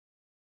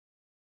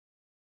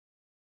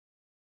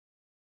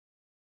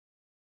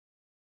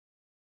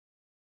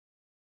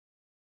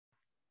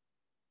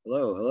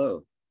Hello,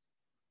 hello.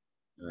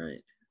 All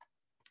right.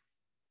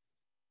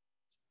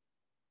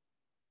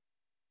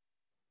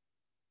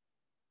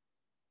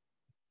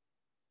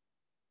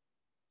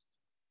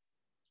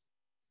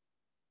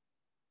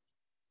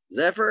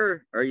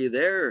 Zephyr, are you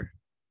there?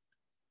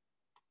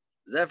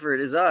 Zephyr,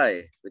 it is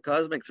I, the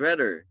Cosmic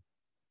Threader. Is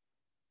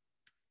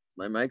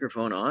my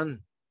microphone on?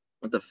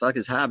 What the fuck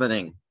is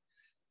happening?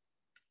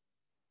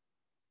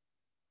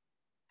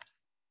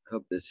 I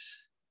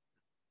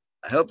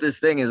hope this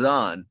thing is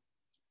on.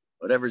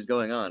 Whatever's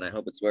going on, I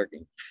hope it's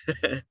working.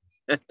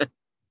 How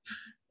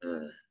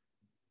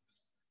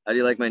do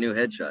you like my new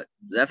headshot?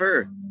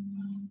 Zephyr,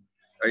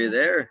 are you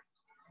there?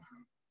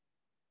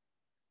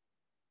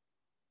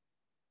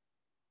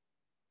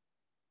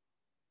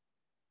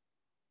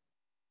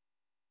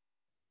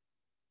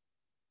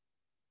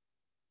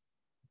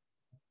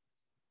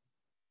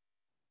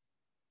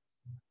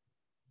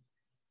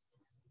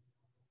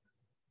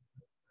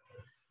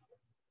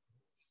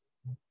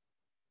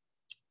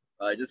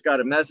 I just got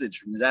a message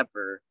from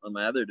Zephyr on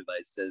my other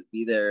device. It says,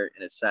 be there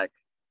in a sec.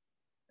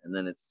 And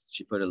then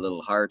she put a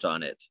little heart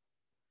on it.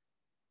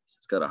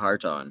 It's got a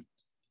heart on.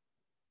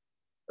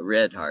 A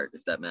red heart,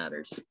 if that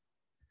matters.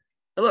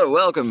 Hello,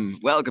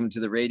 welcome to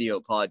the radio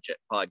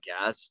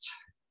podcast.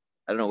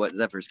 I don't know what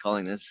Zephyr's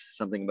calling this.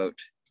 Something about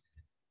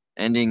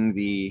ending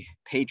the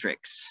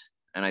Patrix.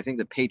 And I think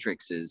the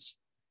Patrix has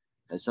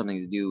something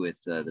to do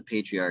with the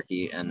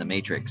patriarchy and the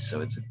matrix. So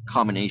it's a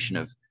combination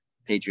of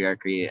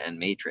patriarchy and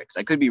matrix.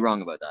 I could be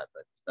wrong about that,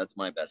 but that's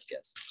my best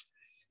guess.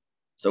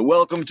 So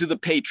welcome to the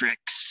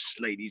Patrix,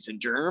 ladies and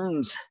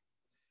germs.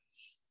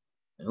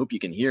 I hope you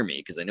can hear me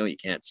because I know you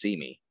can't see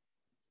me.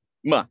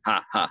 Ha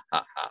ha ha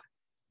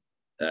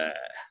ha.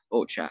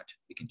 Oh, chat.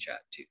 We can chat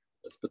too.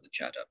 Let's put the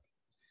chat up.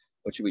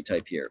 What should we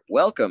type here?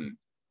 Welcome.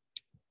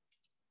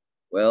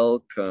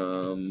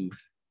 Welcome,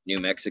 New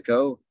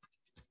Mexico.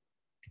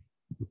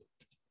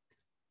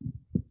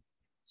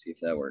 See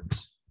if that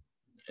works.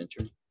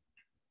 Enter.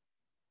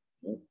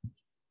 Oh,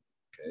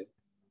 okay.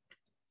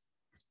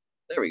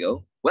 There we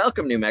go.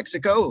 Welcome, New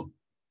Mexico.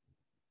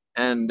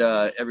 And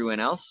everyone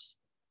else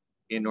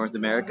in North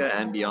America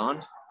and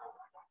beyond.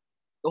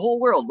 The whole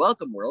world.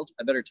 Welcome, world.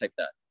 I better type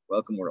that.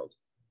 Welcome, world.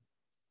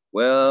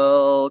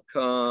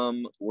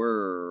 Welcome,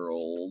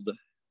 world.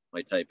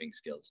 My typing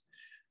skills.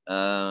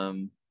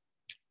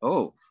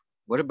 Oh,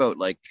 what about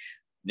like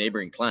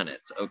neighboring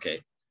planets? Okay.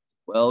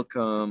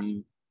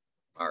 Welcome,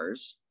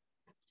 Mars.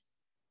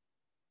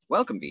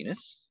 Welcome,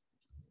 Venus.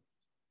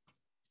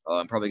 Oh,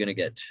 I'm probably going to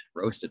get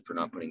roasted for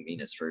not putting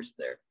Venus first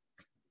there.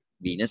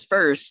 Venus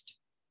first.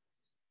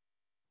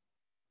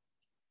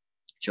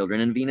 Children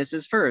and Venus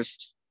is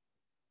first.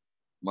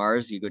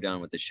 Mars, you go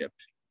down with the ship.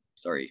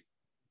 Sorry.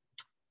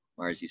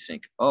 Mars, you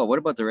sink. Oh, what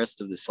about the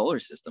rest of the solar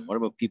system? What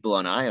about people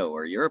on Io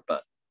or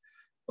Europa?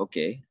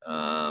 Okay.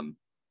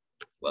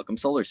 Welcome,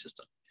 solar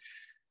system.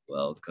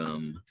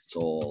 Welcome,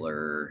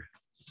 solar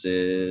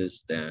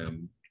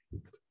system.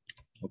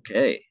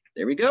 Okay,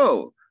 there we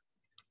go.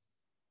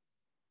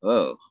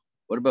 Oh,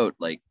 what about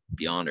like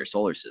beyond our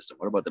solar system?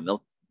 What about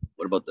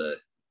what about the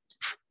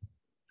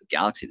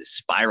galaxy, the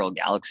spiral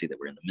galaxy that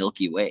we're in, the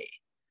Milky Way?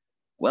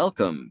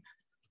 Welcome,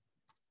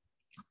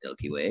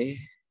 Milky Way.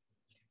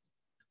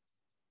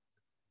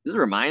 This is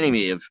reminding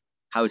me of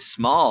how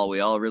small we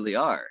all really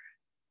are.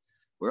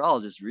 We're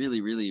all just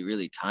really, really,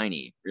 really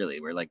tiny, really.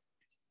 We're like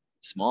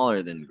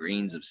smaller than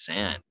grains of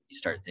sand. You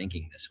start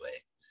thinking this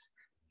way.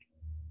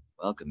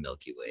 Welcome,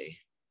 Milky Way.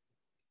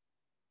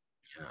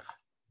 Yeah.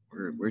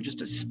 We're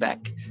just a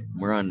speck.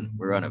 We're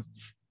a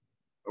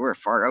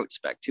far out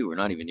speck too. We're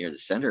not even near the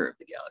center of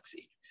the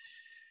galaxy.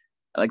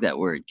 I like that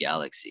word,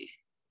 galaxy.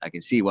 I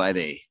can see why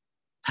they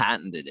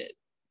patented it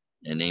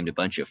and named a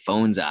bunch of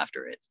phones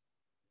after it,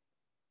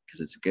 because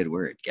it's a good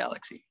word,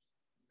 galaxy.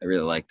 I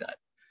really like that.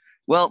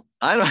 Well,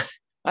 I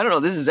don't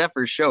know. This is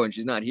Zephyr's show and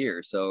she's not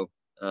here, so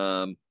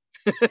I'll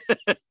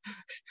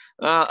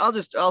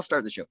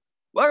start the show.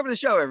 Welcome to the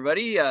show,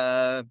 everybody.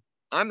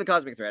 I'm the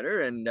Cosmic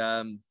Threader,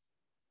 and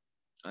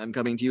I'm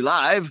coming to you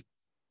live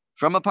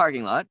from a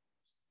parking lot.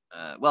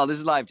 Well, this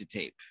is live to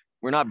tape.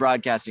 We're not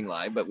broadcasting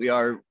live, but we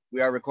are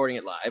recording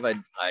it live.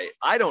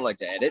 I don't like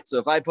to edit, so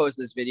if I post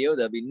this video,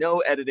 there'll be no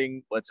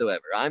editing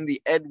whatsoever. I'm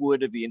the Ed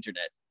Wood of the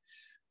internet.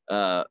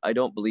 I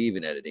don't believe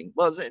in editing.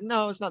 Well,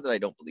 no, it's not that I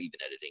don't believe in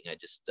editing. I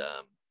just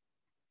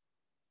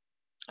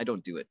I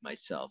don't do it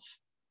myself.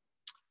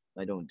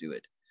 I don't do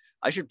it.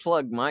 I should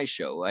plug my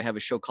show. I have a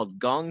show called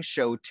Gong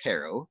Show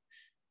Tarot,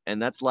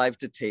 and that's live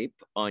to tape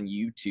on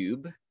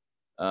YouTube.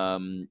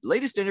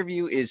 Latest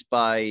interview is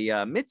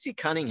by Mitzi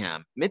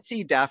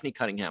Daphne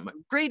Cunningham.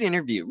 Great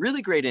interview,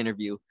 really great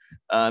interview.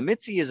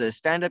 Mitzi is a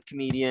stand-up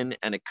comedian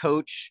and a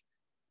coach.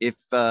 If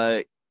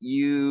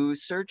you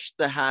search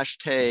the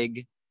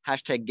hashtag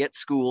Get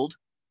Schooled,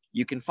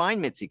 you can find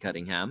Mitzi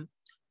Cunningham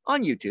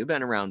on YouTube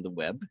and around the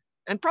web,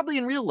 and probably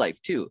in real life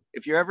too.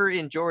 If you're ever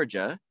in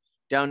Georgia,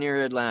 down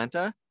near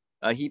Atlanta,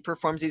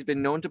 he's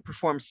been known to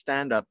perform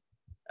stand-up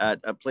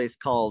at a place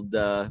called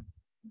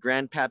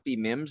Grandpappy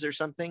Mims or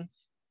something.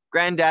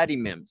 Granddaddy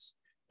Mims.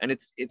 And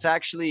it's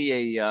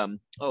actually a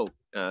oh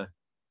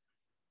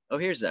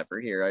here's Zephyr.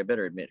 Here, I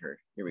better admit her.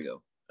 Here we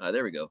go.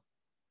 There we go.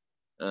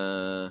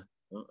 Oh,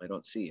 I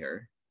don't see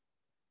her.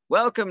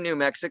 Welcome, New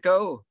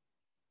Mexico.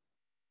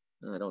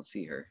 I don't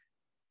see her.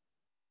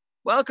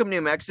 Welcome,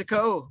 New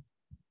Mexico.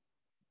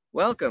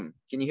 Welcome.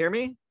 Can you hear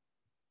me?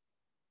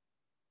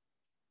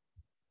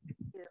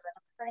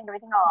 Turning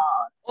everything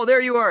on. Oh,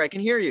 there you are. I can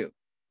hear you.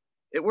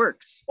 It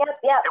works. Yep.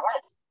 It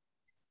works.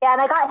 Yeah,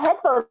 and I got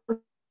headphones.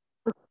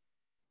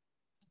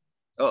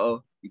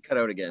 Uh-oh, you cut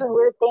out again.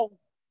 Weird thing, you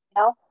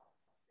know?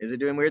 Is it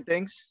doing weird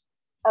things?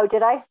 Oh,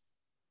 did I?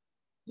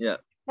 Yeah.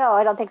 No,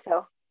 I don't think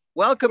so.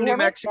 Welcome, New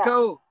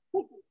Mexico.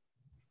 Yeah.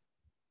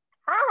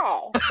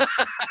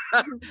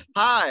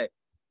 Hi.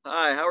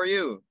 Hi. How are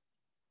you?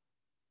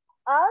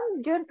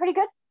 Doing pretty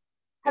good.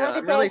 Yeah,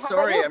 I'm really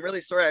sorry. I'm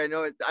really sorry. I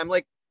know it. I'm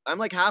like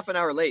half an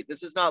hour late.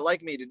 This is not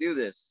like me to do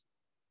this.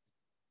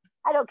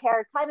 I don't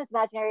care. Time is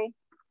imaginary.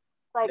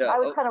 Like, yeah. I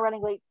was kind of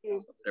running late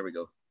too. There we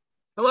go.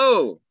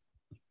 Hello.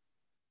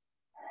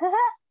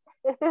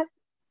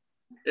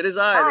 It is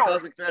I, the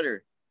Cosmic Threader.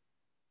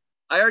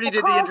 I already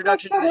did the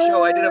introduction to the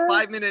show. I did a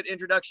 5-minute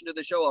introduction to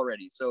the show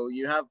already, so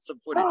you have some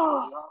footage.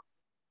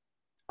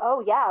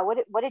 Oh yeah. What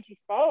did you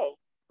say?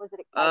 Was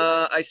it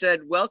exciting? I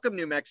said, welcome,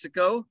 New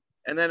Mexico.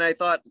 And then I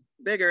thought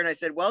bigger and I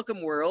said,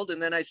 welcome, world.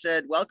 And then I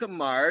said, welcome,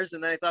 Mars.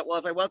 And then I thought, well,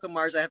 if I welcome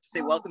Mars, I have to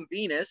say, welcome,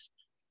 Venus.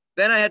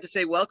 Then I had to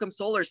say, welcome,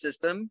 solar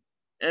system.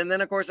 And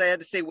then, of course, I had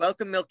to say,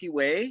 welcome, Milky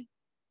Way.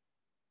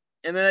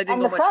 And then I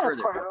didn't go much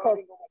further.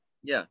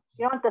 Yeah.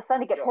 You don't want the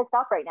sun to get pissed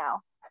off right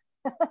now.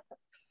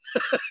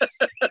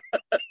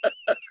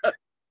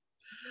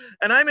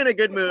 And I'm in a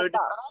good mood.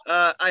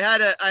 I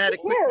had a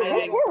quick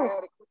meeting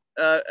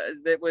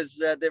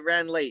that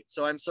ran late,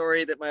 so I'm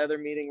sorry that my other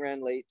meeting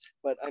ran late,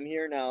 but I'm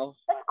here now.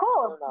 That's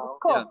cool. That's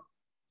cool. Yeah.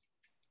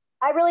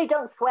 I really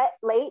don't sweat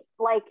late,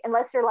 like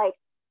unless you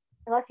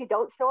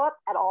don't show up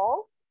at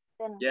all.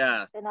 Then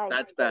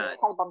that's bad.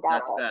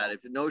 That's bad.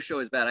 If no show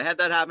is bad, I had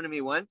that happen to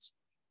me once.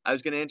 I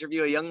was going to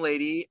interview a young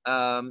lady.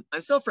 I'm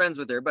still friends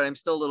with her, but I'm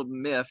still a little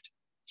miffed.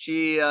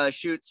 She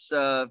shoots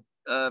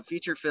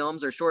feature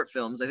films or short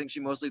films. I think she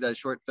mostly does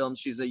short films.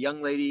 She's a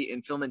young lady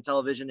in film and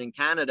television in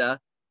Canada,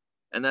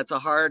 and that's a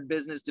hard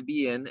business to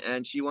be in.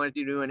 And she wanted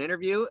to do an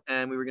interview,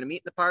 and we were going to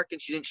meet in the park,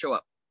 and she didn't show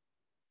up.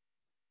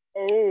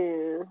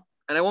 Ooh.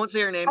 And I won't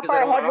say her name because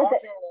I don't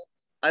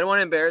want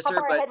to embarrass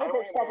her, but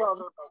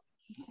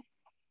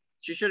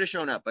she should have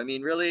shown up. I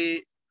mean,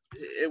 really,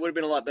 it would have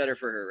been a lot better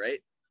for her,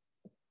 right?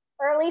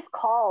 Or at least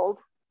called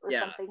or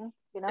something,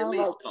 you know? At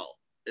least call.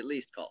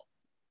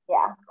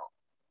 Yeah.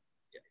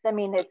 I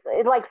mean, it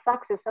like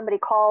sucks if somebody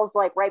calls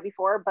like right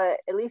before, but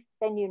at least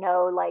then you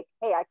know, like,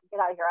 hey, I can get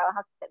out of here. I don't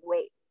have to sit and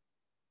wait.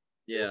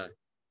 Yeah.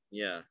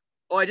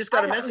 Oh, I just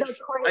got a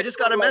message. I just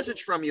got a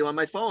message from you on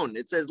my phone.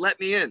 It says, "Let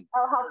me in."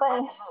 Oh, how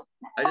funny!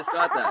 I just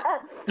got that.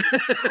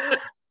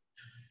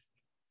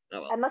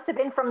 Oh, well. I must have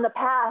been from the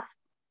past.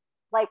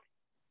 Like,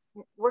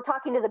 we're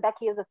talking to the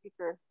Becky of the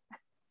future.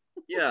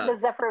 Yeah. The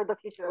Zephyr of the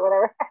future, or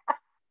whatever.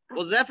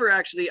 Well, Zephyr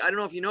actually, I don't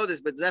know if you know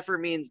this, but Zephyr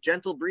means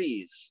gentle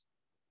breeze.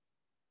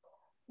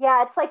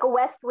 Yeah, it's like a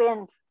west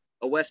wind.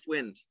 A west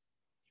wind.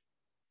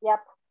 Yep.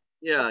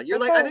 Yeah, you're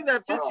like, I think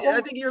that fits you.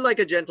 I think you're like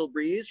a gentle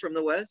breeze from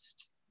the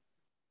west.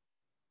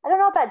 I don't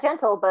know about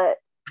gentle, but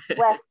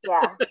west,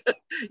 yeah.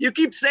 You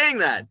keep saying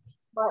that.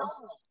 But,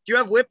 do you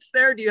have whips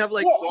there? Do you have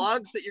like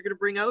flogs that you're gonna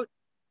bring out?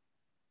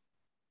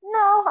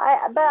 No,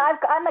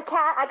 I'm a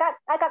cat. I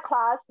got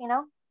claws. You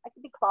know, I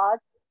could be claws.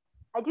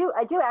 I do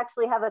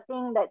actually have a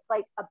thing that's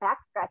like a back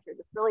scratcher.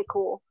 That's really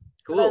cool.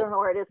 Cool. I don't know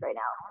where it is right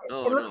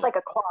now. It looks like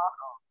a claw.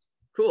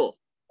 Cool.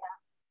 Yeah.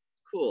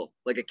 Cool.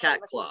 Like a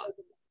cat claw.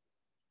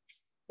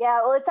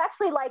 Yeah. Well, it's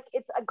actually like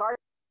it's a guard.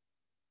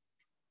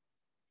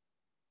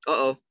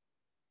 Uh-oh.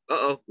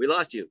 We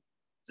lost you.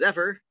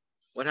 Zephyr,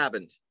 what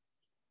happened?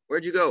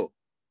 Where'd you go?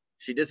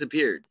 She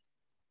disappeared.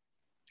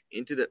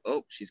 Into the,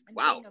 she's,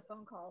 wow. A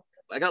phone call.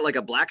 I got like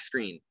a black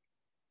screen.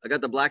 I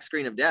got the black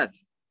screen of death.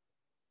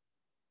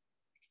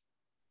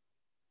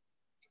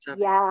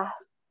 Yeah.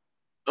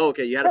 Oh,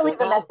 okay, you had a phone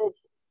call? Message.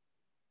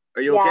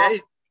 Are you okay?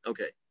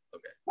 Okay.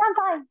 Yeah,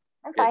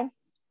 I'm fine.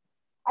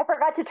 I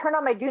forgot to turn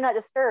on my do not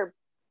disturb.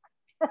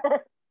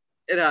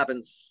 It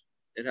happens.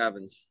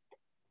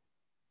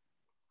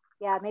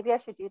 Yeah, maybe I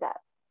should do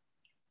that.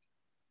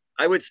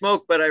 I would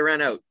smoke, but I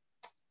ran out.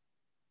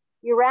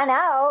 You ran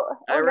out?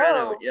 I ran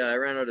out. Yeah, I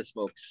ran out of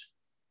smokes.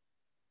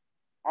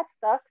 That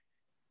sucks.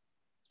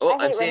 Oh,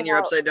 I'm seeing your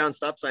upside down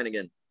stop sign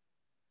again.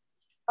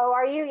 Oh,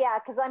 are you? Yeah,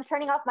 because I'm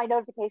turning off my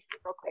notifications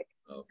real quick.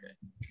 Okay.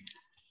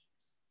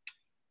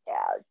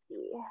 Yeah, let's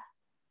see.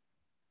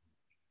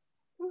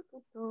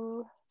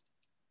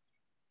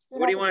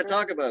 What do you want to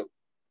talk about?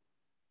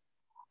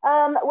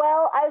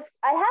 Well, I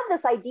have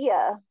this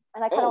idea,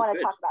 and I kind of want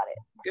to talk about it.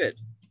 Good.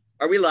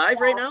 Are we live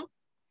right now?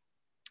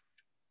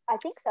 I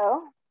think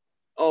so.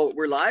 Oh,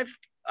 we're live?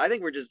 I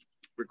think we're just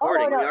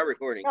recording. No. We are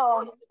recording.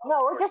 No,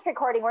 we're just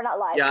recording. We're not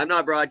live. Yeah, I'm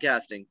not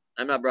broadcasting,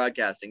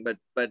 but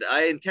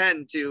I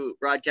intend to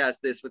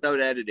broadcast this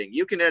without editing.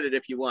 You can edit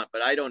if you want,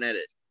 but I don't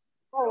edit.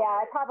 Oh yeah,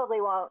 I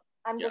probably won't.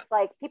 I'm Yeah. just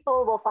like,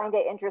 people will find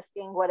it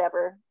interesting,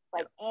 whatever.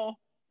 Like,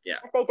 Yeah.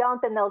 If they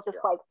don't, then they'll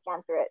just like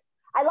scan through it.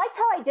 I liked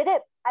how I did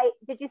it.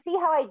 Did you see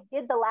how I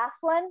did the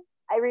last one?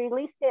 I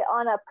released it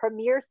on a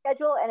premiere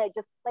schedule, and it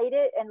just played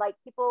it, and like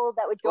people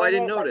that would Oh, I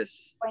join didn't it,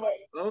 notice. like, join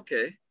it.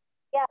 Okay.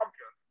 Yeah, Is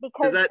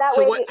because that that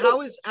so? way What?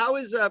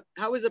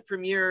 How is a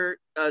premiere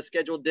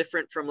schedule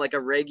different from like a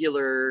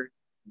regular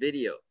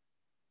video?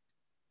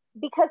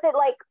 because it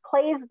like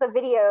plays the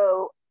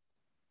video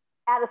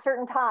at a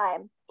certain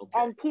time, Okay.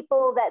 and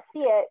people that see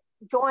it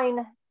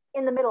join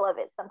in the middle of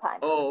it sometimes.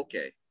 Oh,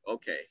 okay.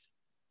 Okay.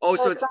 Oh,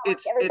 so it's like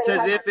it's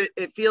as has... if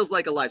it feels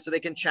like a live. So they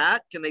can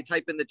chat. Can they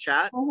type in the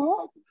chat?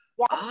 Mm-hmm.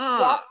 Yeah.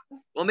 Ah. Yeah.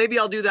 Well, maybe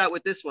I'll do that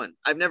with this one.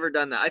 I've never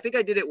done that. I think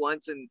I did it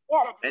once, and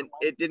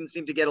it didn't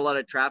seem to get a lot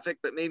of traffic,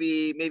 but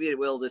maybe it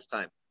will this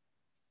time.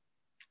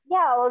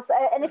 Yeah, well,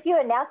 and if you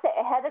announce it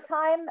ahead of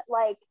time,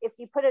 like if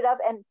you put it up,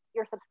 and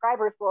your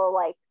subscribers will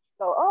like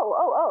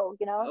go,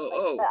 you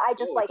know. I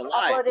just like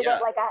uploaded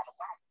it like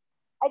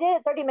I did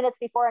it 30 minutes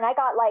before, and I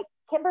got like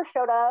Kimber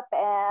showed up,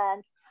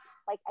 and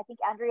like I think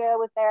Andrea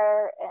was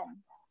there, and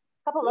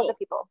a couple of other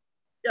people.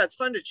 Yeah, it's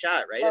fun to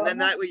chat, right? So, and then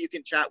that way you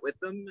can chat with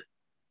them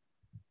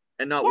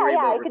and not worry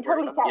about you can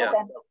totally chat with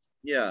them.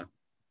 Yeah.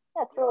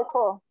 That's really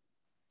cool.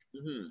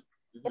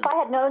 If I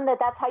had known that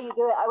that's how you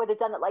do it, I would have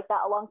done it like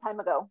that a long time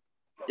ago.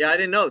 Yeah, I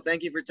didn't know.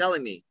 Thank you for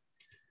telling me.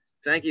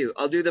 Thank you.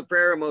 I'll do the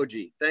prayer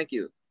emoji. Thank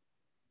you.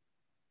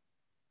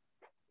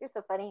 You're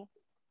so funny.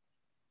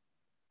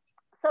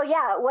 So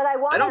yeah, what I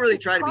want. I don't really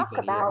try to be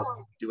funny. I just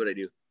do what I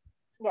do.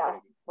 Yeah.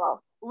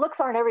 Well, looks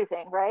aren't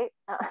everything, right?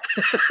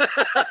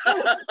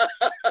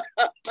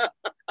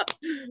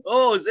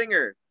 Oh,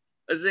 zinger.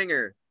 A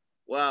zinger.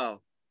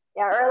 Wow.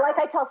 Yeah, or like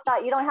I tell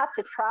Scott, you don't have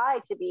to try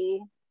to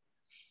be.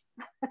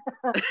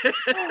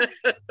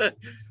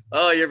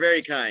 Oh, you're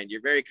very kind.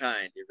 You're very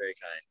kind. You're very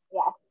kind.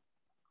 Yeah.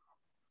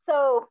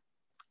 So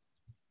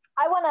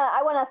I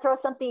wanna throw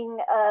something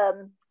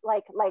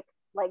like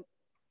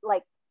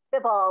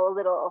spitball a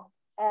little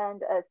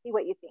and see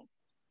what you think.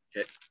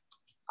 Okay.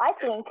 I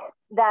think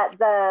that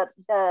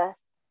the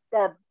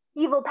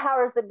evil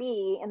powers that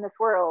be in this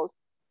world,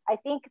 I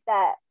think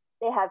that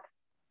they have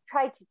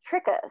tried to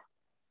trick us,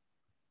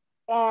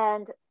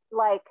 and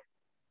like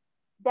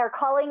they're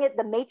calling it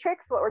the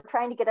Matrix, what we're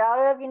trying to get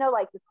out of, you know,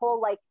 like this whole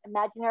like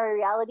imaginary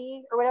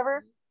reality or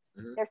whatever.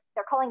 Mm-hmm.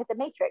 They're calling it the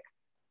Matrix,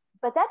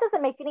 but that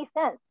doesn't make any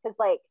sense, because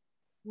like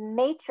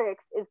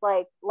Matrix is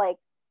like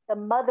the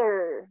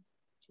mother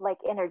like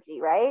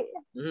energy, right?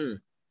 Mm-hmm.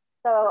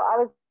 So I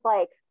was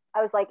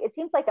like, it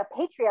seems like a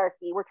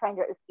patriarchy we're trying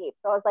to escape.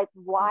 So I was like,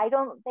 why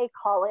don't they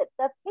call it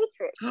the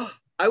Matrix?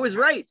 I was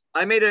right.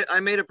 I made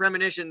a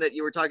premonition that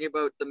you were talking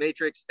about the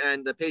Matrix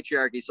and the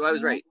patriarchy. So I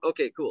was right.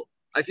 Okay, cool.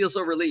 I feel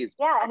so relieved.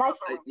 Yeah, and I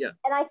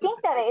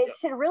think that it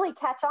should really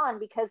catch on,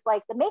 because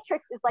like the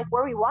Matrix is like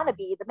where we want to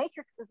be. The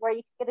Matrix is where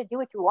you get to do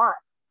what you want.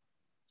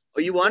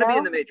 Oh, you want to be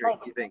in the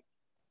Matrix, like, you think?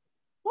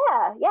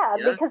 Yeah,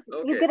 because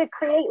you get to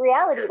create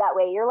reality that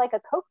way. You're like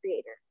a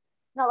co-creator.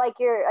 Not like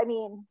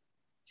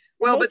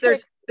well, but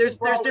there's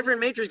different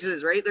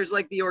matrices, right? There's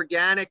like the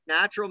organic,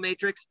 natural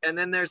matrix, and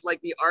then there's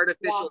like the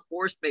artificial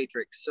forced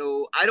matrix.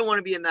 So I don't want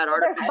to be in that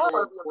artificial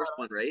forced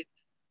one, right?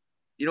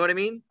 You know what I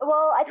mean?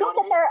 Well, I think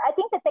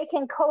that they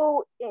can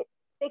coexist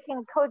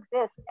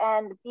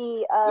and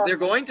be. They're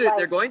going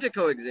to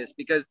coexist,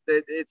 because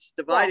it's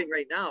dividing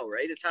right now,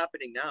 right? It's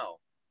happening now.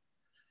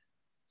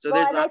 So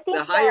there's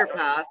the higher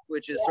path,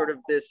 which is sort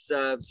of this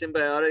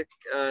symbiotic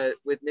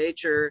with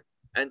nature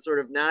and sort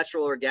of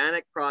natural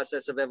organic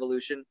process of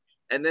evolution.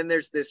 And then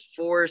there's this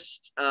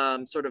forced,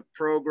 sort of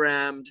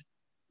programmed,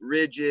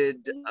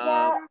 rigid, 3D,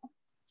 but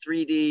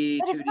 2D.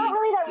 It's not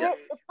really that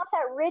it's not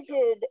that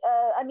rigid.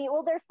 I mean,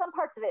 well, there's some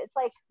parts of it. It's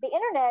like the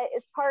internet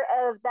is part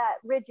of that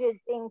rigid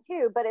thing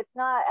too, but it's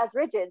not as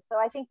rigid. So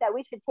I think that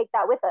we should take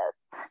that with us.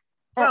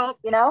 Well,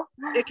 you know,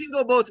 it can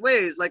go both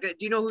ways. Like, do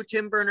you know who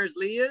Tim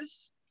Berners-Lee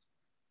is?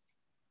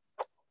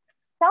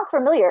 Sounds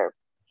familiar.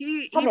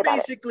 He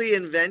basically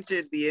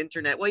invented the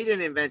internet. Well, he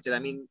didn't invent it. I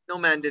mean, no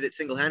man did it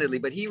single-handedly,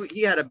 but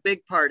he had a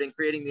big part in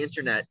creating the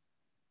internet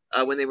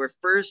when they were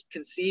first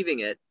conceiving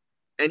it.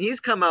 And he's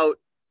come out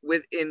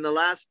in the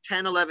last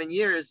 10, 11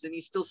 years, and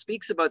he still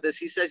speaks about this.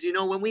 He says, you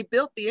know, when we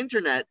built the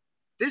internet,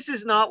 this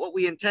is not what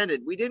we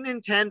intended. We didn't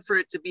intend for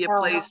it to be a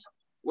place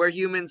where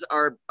humans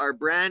are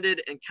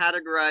branded and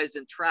categorized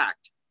and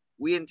tracked.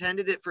 We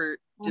intended it to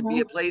be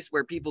a place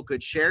where people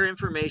could share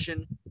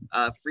information,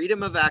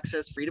 freedom of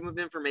access, freedom of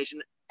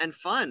information, and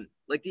fun.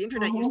 Like the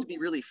internet used to be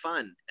really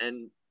fun,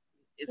 and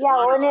it's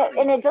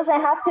it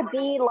doesn't have to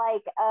be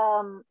like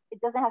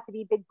it doesn't have to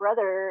be Big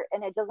Brother,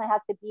 and it doesn't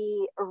have to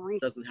be a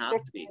doesn't have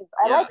to be.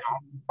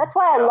 That's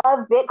why I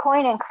love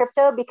Bitcoin and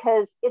crypto,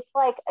 because it's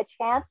like a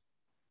chance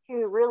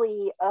to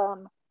really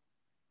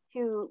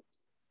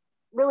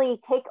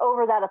take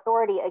over that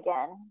authority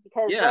again.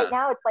 Because right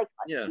now it's like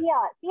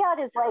fiat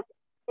is like,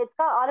 it's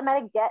got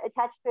automatic debt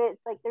attached to it.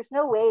 It's like there's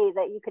no way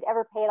that you could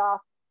ever pay it off,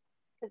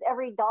 because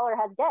every dollar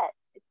has debt.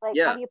 It's like,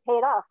 how do you pay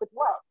it off? With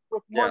what?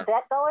 With more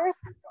debt dollars?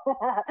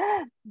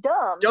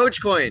 dumb.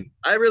 Dogecoin.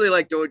 I really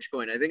like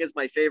Dogecoin. I think it's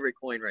my favorite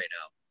coin right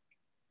now.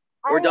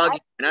 Or Doggy.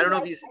 And I don't know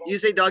if do you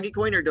say Doggy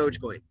Coin or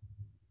Dogecoin?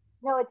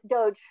 No, it's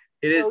Doge.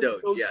 It is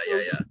Doge. Yeah.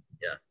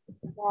 Yeah.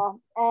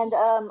 And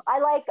I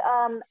like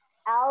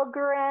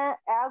Algorand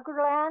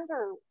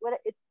or what?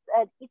 It's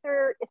an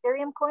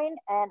Ethereum coin,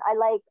 and I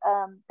like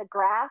the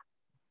Graph.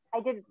 I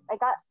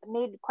got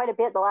made quite a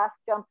bit. The last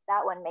jump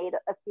that one made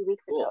a few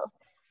weeks ago.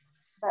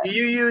 But, do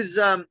you use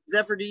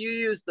Zephyr? Do you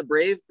use the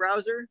Brave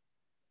browser?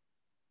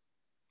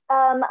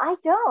 I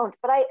don't,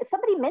 but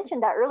somebody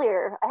mentioned that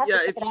earlier. I have to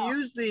check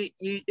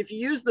if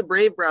you use the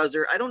Brave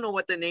browser, I don't know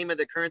what the name of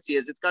the currency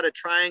is. It's got a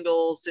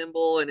triangle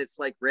symbol and it's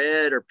like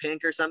red or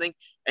pink or something,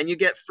 and you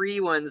get free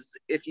ones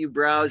if you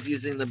browse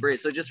using the Brave.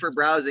 So just for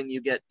browsing, you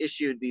get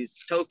issued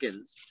these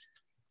tokens,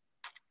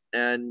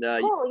 and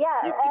cool,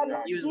 yeah. you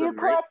can use them.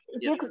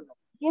 Do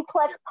you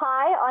collect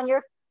Pi on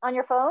your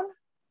phone?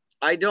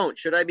 I don't.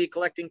 Should I be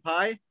collecting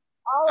Pi?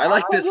 I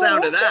like the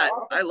sound of that.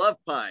 I love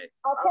Pi.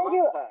 I'll send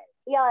you.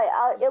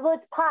 Yeah, it was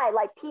Pi,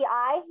 like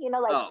PI,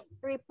 like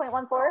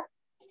 3.14.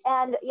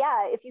 And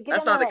yeah, if you get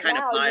that's in not the on kind it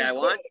now, of Pi I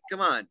want.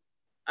 Come on,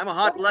 I'm a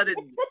hot-blooded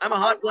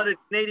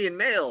Canadian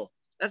male.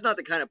 That's not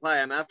the kind of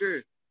Pi I'm after.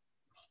 It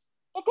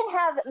can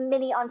have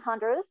mini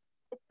entendres.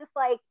 It's just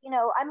like,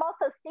 I'm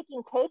also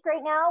staking cake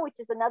right now, which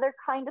is another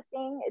kind of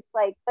thing. It's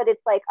like, but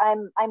it's like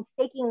I'm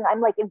staking,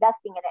 I'm like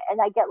investing in it, and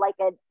I get like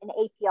an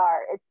APR.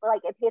 It's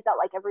like it pays out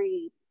like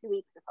every 2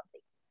 weeks or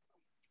something.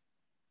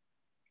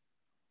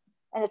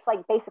 And it's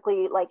like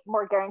basically like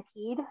more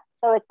guaranteed.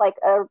 So it's like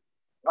a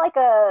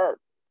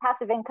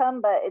passive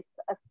income, but it's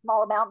a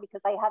small amount because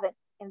I haven't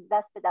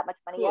invested that much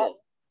money yet.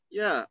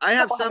 Yeah, I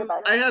have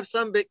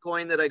some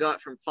Bitcoin that I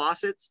got from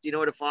faucets. Do you know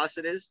what a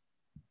faucet is?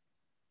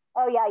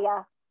 Oh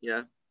yeah.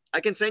 Yeah, I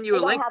can send you a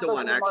link to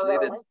one actually.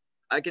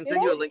 I can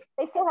send you a link.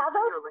 They still have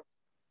those?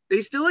 They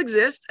still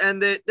exist,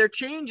 and they're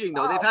changing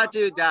though. They've had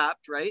to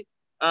adapt, right?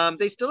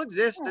 They still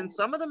exist, and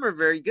some of them are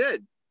very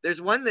good. There's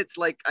one that's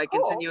like, I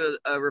can send you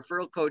a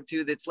referral code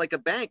to, that's like a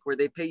bank where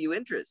they pay you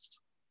interest.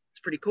 It's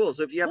pretty cool.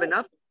 So if you have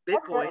enough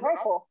Bitcoin,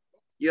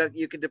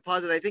 you can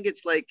deposit. I think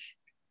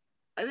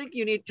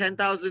you need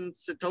 10,000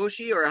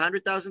 Satoshi or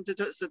 100,000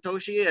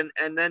 Satoshi.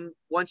 And then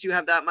once you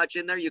have that much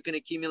in there, you can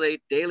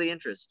accumulate daily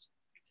interest.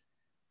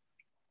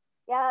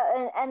 Yeah.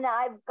 And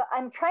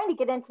I'm trying to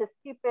get into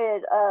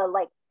stupid,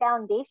 like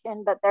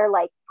foundation, but they're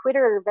like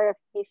Twitter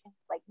verifications,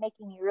 like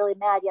making me really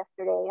mad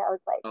yesterday. I was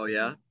like, oh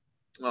yeah.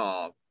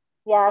 Oh,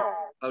 yeah,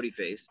 pouty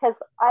face. Because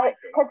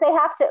they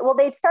have to. Well,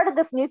 they started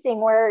this new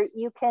thing where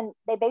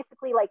they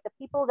basically, like, the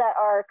people that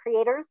are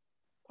creators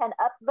can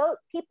upvote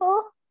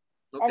people,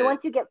 and once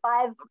you get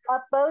 5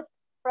 upvotes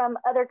from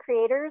other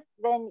creators,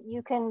 then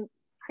you can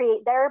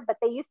create there. But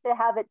they used to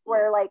have it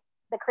where like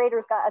the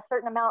creators got a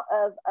certain amount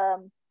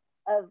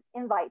of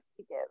invites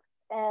to give,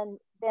 and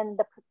then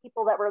the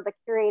people that were the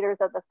curators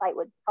of the site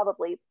would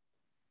probably,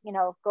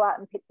 go out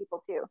and pick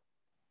people too.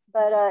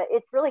 But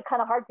it's really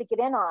kind of hard to get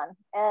in on,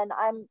 and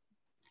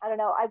I don't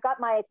know. I've got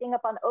my thing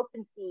up on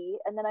OpenSea,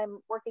 and then I'm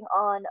working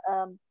on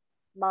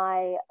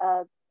my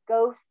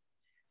Ghost.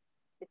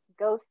 It's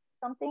Ghost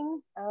something.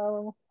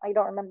 I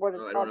don't remember what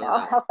it's called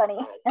now. How funny!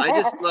 I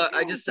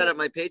just set up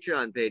my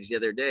Patreon page the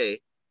other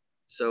day,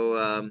 so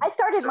I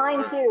started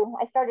mine too.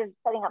 I started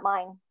setting up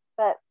mine,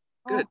 but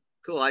good,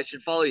 cool. I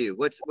should follow you.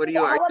 What are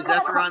you? Are you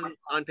Zephyr on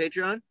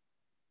Patreon?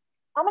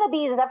 I'm gonna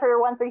be Zephyr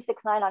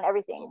 1369 on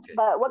everything. Okay.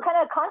 But what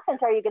kind of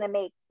content are you gonna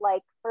make,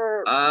 like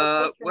for?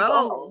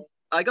 Well,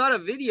 I got a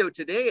video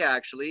today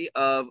actually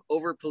of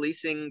over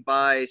policing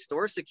by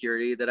store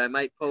security that I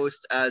might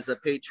post as a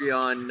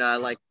Patreon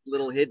like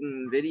little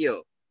hidden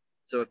video.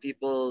 So if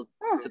people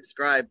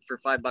subscribe for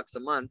 $5 a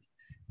month,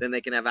 then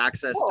they can have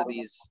access to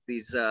these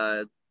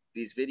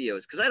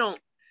videos. Because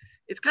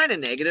it's kind of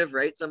negative,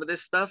 right? Some of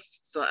this stuff.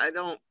 So I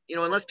don't,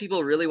 unless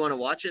people really want to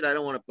watch it, I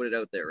don't want to put it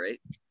out there,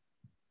 right?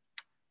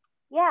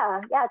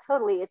 Yeah,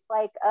 totally. It's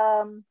like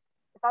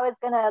if I was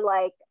gonna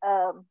like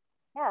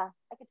yeah,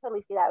 I could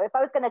totally see that. If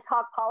I was gonna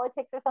talk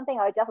politics or something,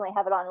 I would definitely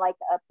have it on like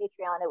a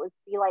Patreon. It would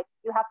be like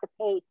you have to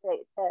pay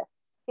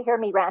to hear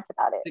me rant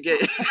about it.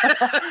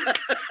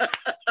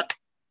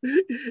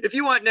 If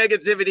you want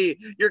negativity,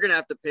 you're gonna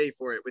have to pay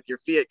for it with your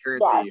fiat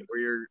currency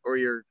or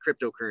your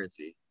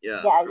cryptocurrency.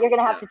 Yeah. Yeah, you're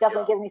gonna have to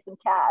definitely give me some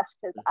cash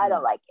because I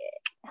don't like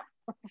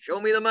it. Show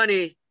me the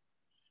money.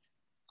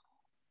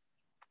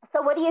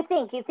 So what do you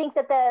think? You think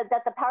that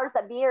the powers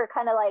that be are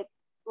kind of like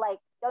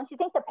don't you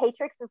think the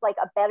Patrix is like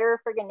a better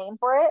friggin' name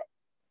for it?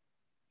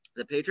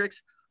 The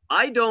Patrix?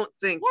 I don't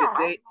think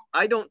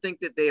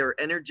that they are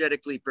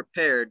energetically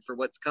prepared for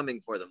what's coming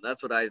for them.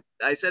 That's what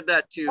I said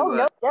that to. Oh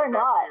no, they're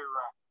not.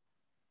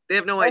 They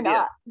have no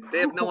idea. They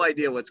have no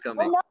idea what's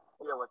coming. Well,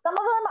 no, some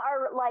of them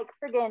are like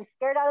friggin'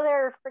 scared out of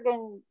their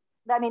friggin'.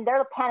 I mean,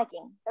 they're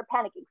panicking. They're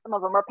panicking. Some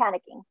of them are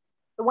panicking.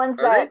 The ones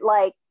that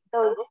like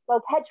those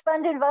hedge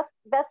fund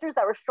investors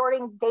that were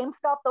shorting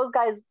GameStop, those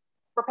guys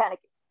were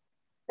panicking.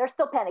 They're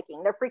still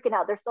panicking. They're freaking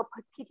out. They're still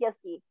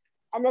PTSD.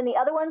 And then the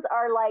other ones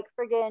are like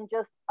friggin'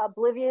 just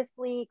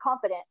obliviously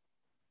confident.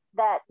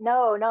 that you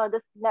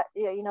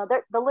know,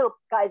 the little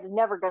guys are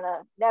never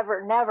gonna,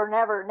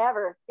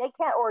 never, they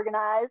can't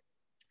organize.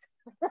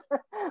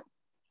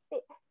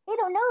 They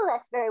don't know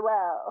us very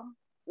well.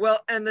 Well,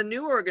 and the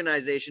new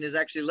organization is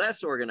actually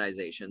less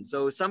organization.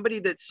 So somebody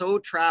that's so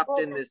trapped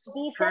in this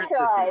current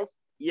system,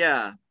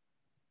 yeah.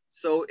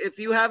 So if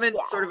you haven't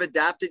sort of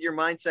adapted your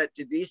mindset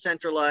to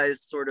decentralize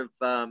sort of,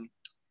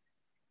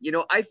 you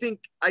know, I think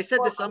I said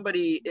to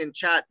somebody in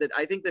chat that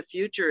I think the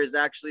future is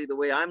actually the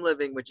way I'm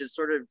living, which is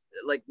sort of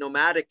like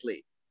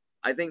nomadically.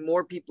 I think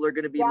more people are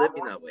going to be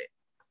living that way,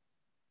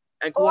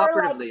 and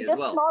cooperatively like as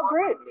well. Small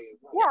groups,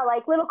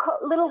 like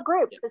little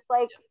groups. It's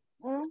like,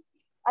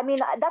 I mean,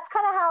 that's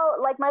kind of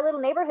how, like, my little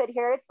neighborhood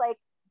here. It's like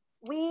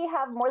we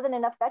have more than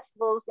enough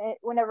vegetables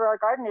whenever our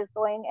garden is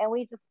going, and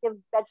we just give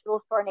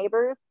vegetables to our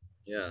neighbors.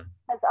 Yeah.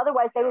 Because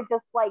otherwise, they would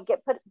just like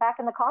get put back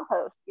in the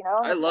compost. You know.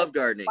 I love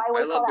gardening.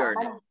 I love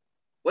gardening.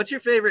 What's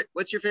your favorite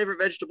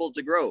vegetable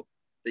to grow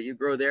that you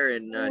grow there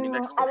in New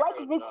Mexico? I like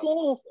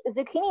zucchinis.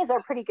 Zucchinis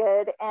are pretty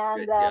good,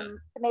 and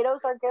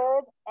tomatoes are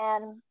good,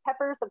 and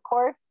peppers, of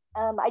course.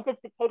 I did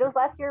potatoes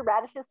last year,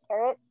 radishes,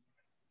 carrots.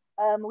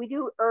 We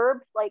do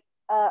herbs like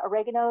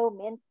oregano,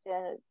 mint,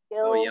 dill.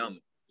 Oh, yum,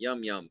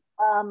 yum, yum.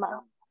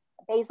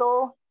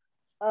 Basil.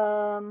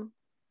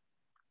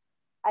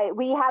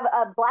 We have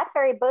a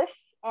blackberry bush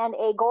and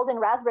a golden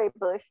raspberry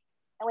bush,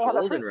 and we have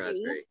a fruit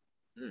raspberry.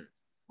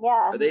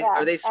 Yeah.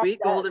 Are they sweet?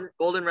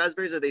 Golden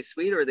raspberries? Are they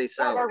sweet or are they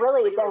sour? Yeah,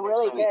 they're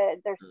really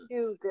good. They're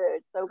too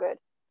good, so good.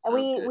 And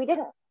we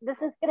didn't. This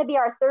is going to be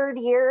our third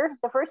year.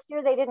 The first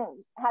year they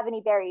didn't have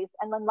any berries,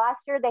 and then last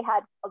year they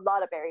had a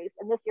lot of berries.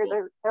 And this year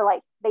they're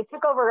like, they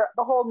took over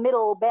the whole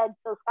middle bed,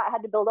 so Scott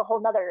had to build a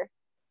whole nother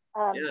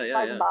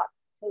garden box.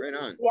 Right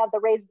on. We have the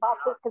raised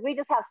boxes because we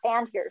just have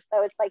sand here,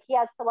 so it's like he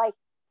has to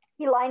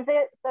he lines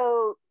it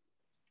so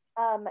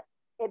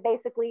it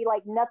basically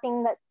like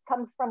nothing that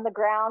comes from the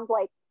ground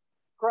like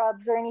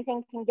grubs or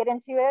anything can get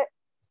into it.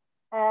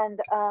 And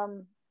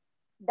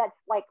that's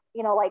like,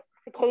 you know, like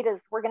cicadas.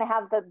 We're gonna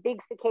have the big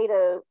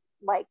cicada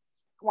like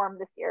swarm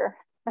this year.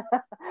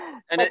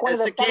 And like a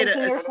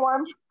cicada,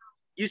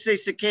 you say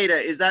cicada,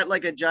 is that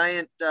like a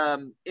giant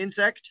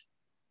insect?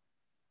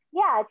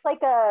 Yeah, it's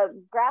like a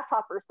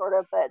grasshopper sort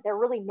of, but they're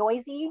really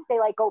noisy. They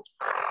like go,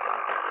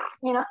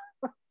 you know.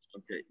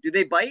 Okay. Do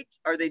they bite?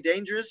 Are they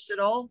dangerous at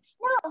all?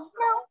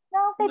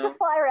 No. They just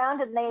fly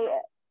around and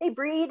they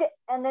breed,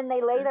 and then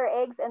they lay their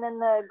eggs, and then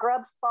the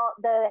grubs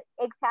the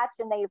eggs hatch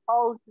and they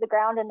fall to the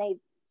ground, and they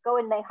go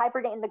and they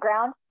hibernate in the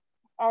ground.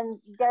 And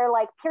they're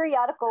like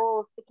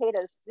periodical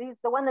cicadas.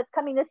 The one that's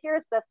coming this year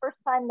is the first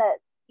time that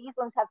these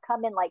ones have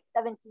come in like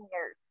 17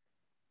 years.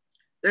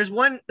 There's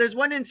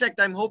one insect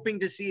I'm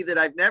hoping to see that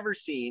I've never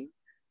seen.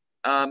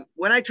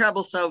 When I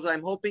travel south,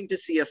 I'm hoping to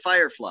see a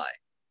firefly.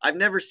 I've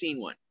never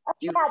seen one.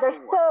 Yeah, they're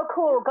so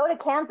cool. Go to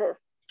Kansas.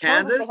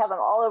 Kansas? They have them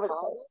all over the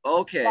place.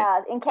 Okay.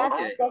 Yeah, in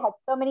Kansas they have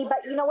so many. But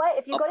you know what?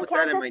 If you go to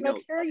Kansas,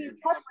 make sure you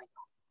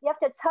have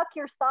to tuck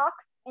your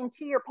socks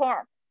into your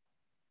pants,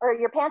 or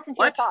your pants into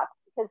your socks,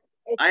 because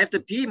I have to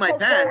pee my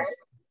pants.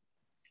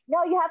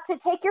 No, you have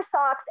to take your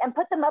socks and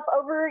put them up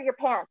over your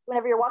pants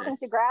whenever you're walking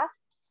through grass,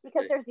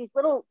 because there's these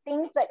little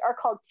things that are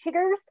called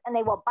chiggers, and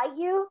they will bite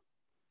you.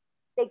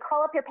 They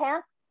crawl up your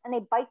pants and they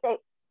bite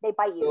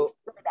you. So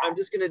really I'm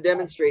just going to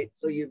demonstrate.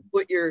 So you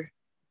put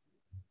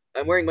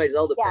I'm wearing my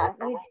Zelda pants.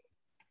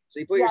 So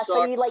you put your socks.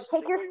 So you like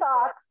take your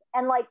socks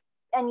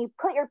and you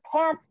put your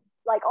pants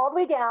like all the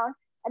way down,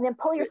 and then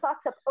pull your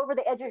socks up over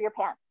the edge of your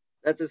pants.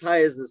 That's as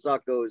high as the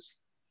sock goes.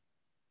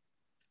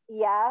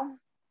 Yeah.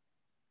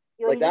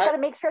 You like just got to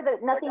make sure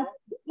that nothing.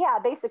 Yeah,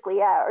 basically,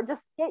 yeah. Or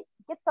just get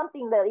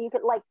something that you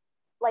could like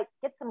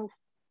get some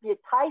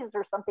ties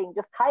or something.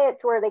 Just tie it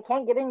to where they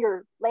can't get in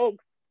your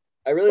legs.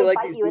 I really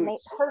like these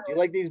boots. Do you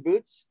like these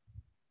boots?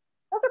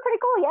 Those are pretty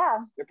cool, yeah.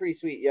 They're pretty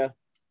sweet, yeah.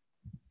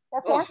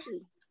 That's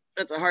fancy.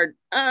 That's a hard,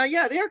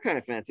 yeah, they are kind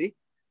of fancy.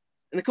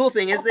 And the cool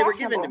thing is they were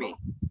given to me.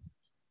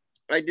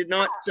 I did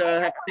not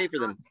have to pay for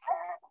them.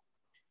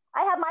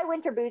 I have my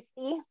winter boots,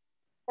 see?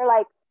 They're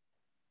like,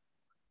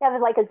 they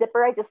have like a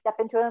zipper. I just step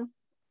into them.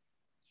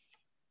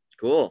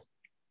 Cool.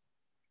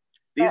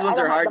 These ones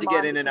are hard to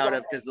get in and out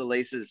of because the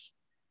laces.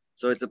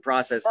 So it's a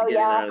process to get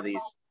in and out of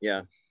these.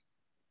 Yeah.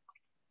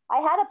 I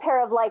had a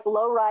pair of like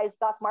low-rise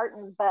Doc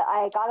Martens, but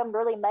I got them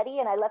really muddy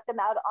and I left them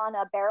out on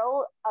a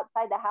barrel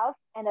outside the house,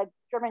 and a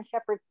German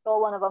Shepherd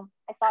stole one of them.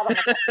 I saw them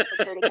on the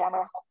security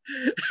camera.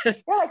 They're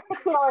like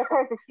 $60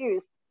 pairs of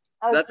shoes.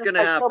 That's going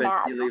to happen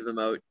if you leave them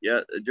out.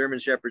 Yeah, the German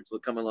Shepherds will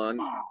come along.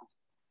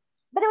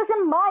 But it was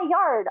in my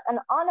yard and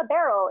on a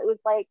barrel. It was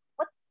like,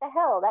 what the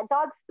hell? That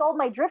dog stole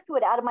my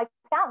driftwood out of my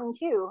fountain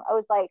too. I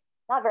was like,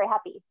 not very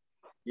happy.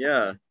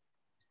 Yeah.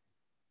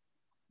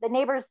 The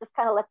neighbors just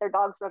kind of let their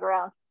dogs run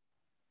around.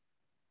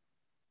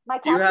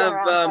 Do you have,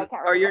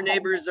 are your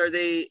neighbors, are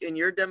they in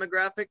your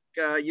demographic,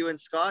 you and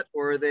Scott,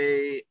 or are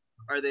they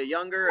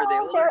younger? Are they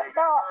older?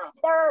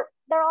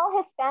 They're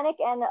all Hispanic,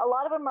 and a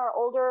lot of them are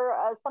older.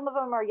 Some of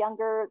them are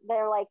younger.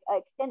 They're like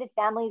extended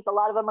families. A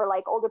lot of them are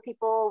like older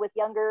people with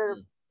younger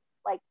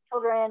like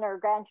children or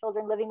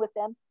grandchildren living with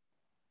them.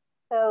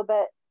 So,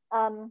 but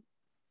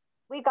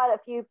we got a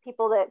few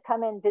people that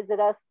come and visit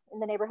us in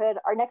the neighborhood.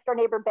 Our next door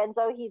neighbor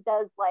Benzo, he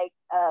does like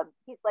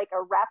he's like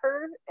a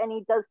rapper and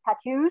he does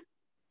tattoos.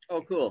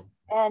 Oh, cool.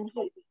 And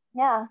he's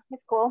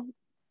cool.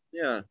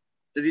 Yeah.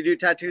 Does he do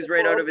tattoos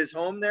right out of his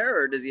home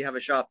there, or does he have a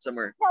shop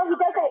somewhere? No, he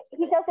does it.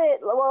 He does it.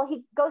 Well,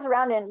 he goes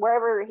around and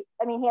wherever.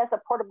 I mean, he has a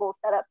portable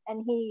setup,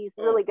 and he's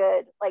really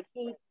good. Like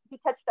he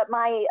touched up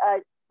my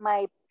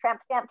my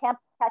tramp stamp camp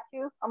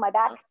tattoo on my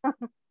back. Do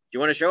you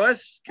want to show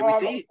us? Can we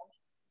see?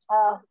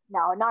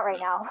 No, not right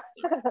now.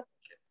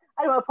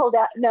 I don't want to pull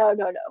that. No.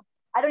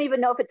 I don't even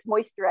know if it's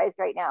moisturized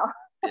right now.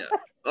 Yeah.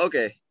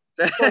 Okay.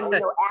 Ashy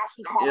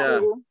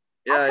tattoo.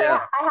 Yeah.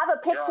 I have a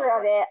picture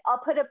of it.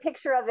 I'll put a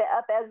picture of it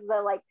up as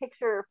the like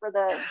picture for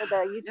the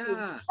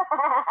YouTube.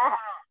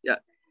 Yeah.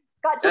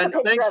 And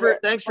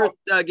thanks for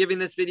giving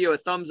this video a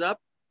thumbs up.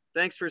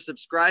 Thanks for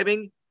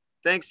subscribing.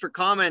 Thanks for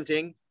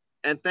commenting,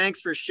 and thanks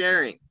for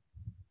sharing.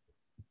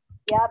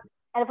 Yep.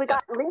 And if we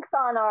got links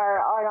on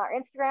our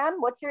Instagram,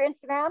 what's your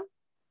Instagram?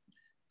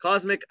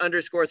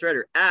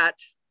 Cosmic_Threader at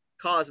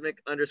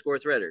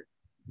Cosmic_Threader.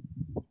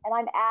 And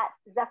I'm at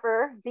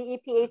Zephyr,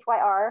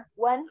 ZEPHYR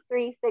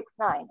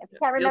 1369. If you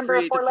can't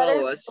remember, feel free to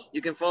follow us.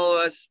 You can follow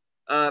us,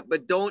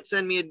 but don't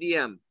send me a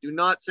DM. Do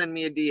not send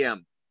me a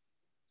DM.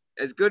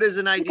 As good as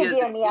an idea as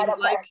it seems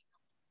like,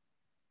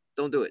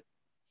 don't do it.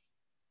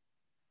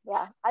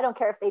 Yeah, I don't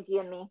care if they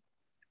DM me.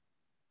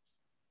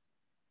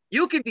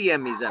 You can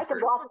DM me,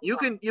 Zephyr. You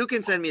can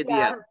send me a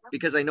DM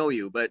because I know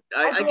you, but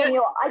I DM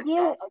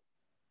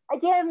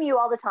you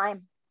all the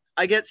time.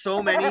 I get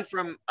so many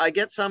I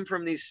get some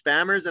from these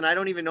spammers, and I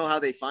don't even know how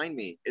they find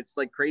me. It's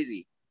like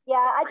crazy. Yeah,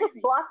 I just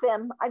block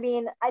them. I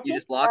mean, you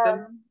just block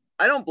them?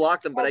 I don't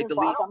block them, but I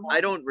delete them.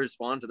 I don't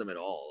respond to them at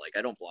all. Like,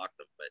 I don't block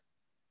them, but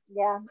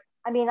yeah.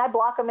 I mean, I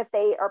block them if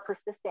they are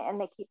persistent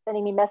and they keep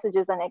sending me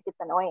messages, and it gets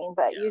annoying,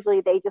 but usually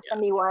they just send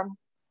me one.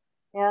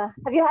 Yeah.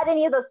 Have you had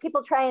any of those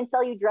people try and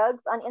sell you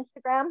drugs on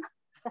Instagram?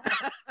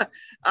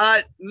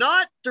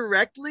 Not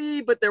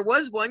directly, but there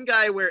was one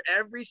guy where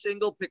every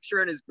single picture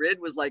on his grid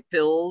was like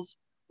pills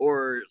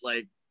or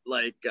like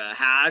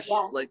hash.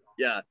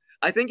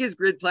 I think his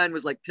grid plan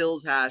was like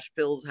pills, hash,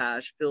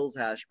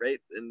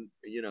 right? And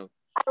I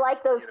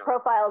like those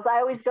profiles. I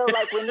always go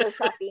like window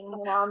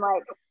shopping. I'm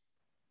like,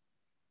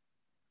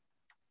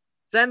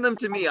 send them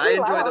to me. I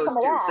enjoy those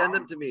too. Send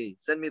them to me.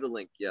 Send me the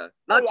link. Yeah,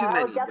 not too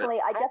many. I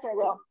definitely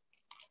will.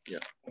 Yeah.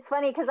 It's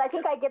funny because I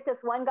think I get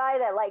this one guy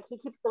that like he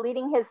keeps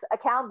deleting his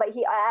account, but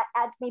he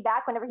adds me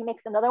back whenever he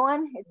makes another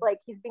one. It's like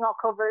he's being all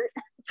covert.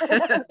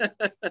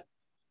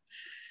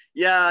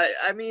 Yeah,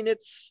 I mean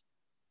it's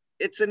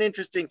an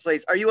interesting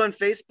place. Are you on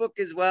Facebook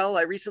as well?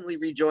 I recently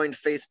rejoined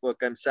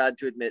Facebook. I'm sad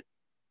to admit.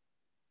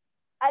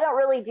 I don't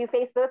really do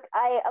Facebook.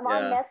 I am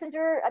on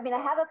Messenger. I mean,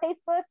 I have a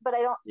Facebook, but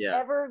I don't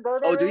ever go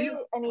there. Oh, do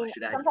you? I mean,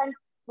 sometimes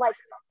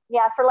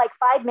for like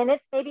 5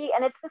 minutes maybe,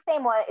 and it's the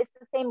same one. It's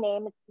the same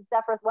name. It's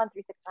Zephyr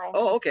 1369.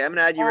 Oh, okay. I'm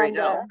gonna add you right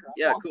now.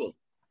 Cool.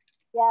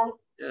 Yeah.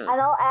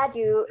 And I'll add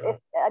you if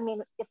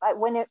and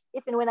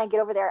when I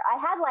get over there. I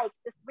had like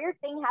this weird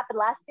thing happen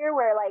last year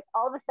where like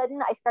all of a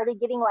sudden I started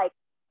getting like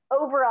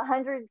over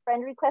 100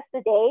 friend requests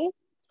a day.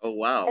 Oh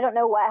wow. I don't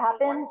know what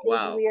happened. It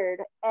was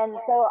weird. And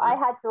so I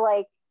had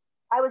to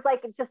I was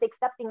like just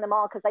accepting them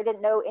all because I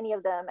didn't know any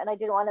of them and I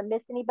didn't want to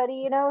miss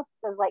anybody, so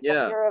like the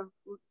fear of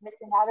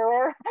missing out or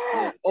whatever.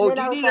 Yeah. Oh,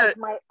 do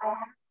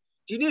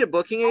you need a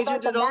booking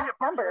agent at all?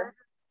 Number.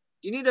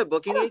 Do you need a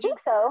booking agent? I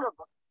think so.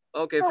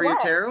 Okay, for your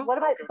tarot? What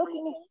about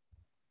booking?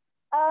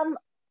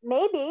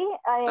 Maybe.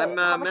 I'm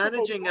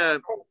managing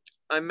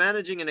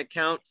an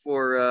account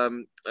for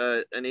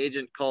an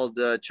agent called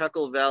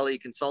Chuckle Valley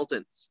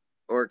Consultants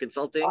or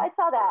Consulting. Oh, I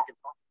saw that.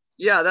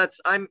 Yeah,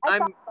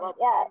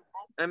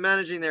 I'm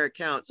managing their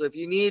account. So if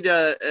you need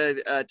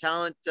a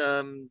talent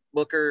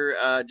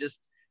booker,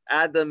 just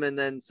add them and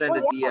then send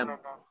a DM.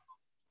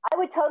 I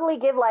would totally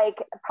give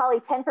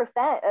probably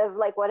 10% of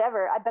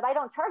whatever, but I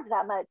don't charge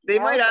that much. They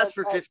might ask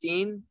for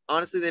 15.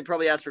 Honestly, they'd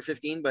probably ask for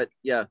 15, but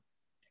yeah.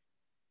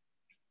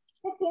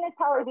 15 would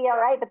probably be all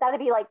right, but that'd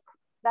be because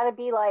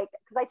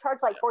I charge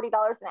 $40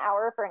 an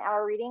hour for an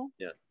hour reading.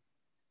 Yeah.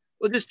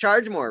 Well, just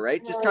charge more,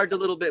 right? Just charge a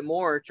little bit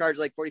more. Charge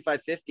like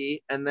 $45,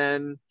 $50, and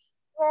then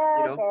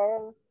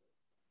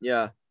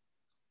Yeah.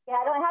 Yeah,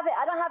 I don't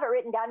have it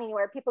written down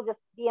anywhere. People just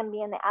DM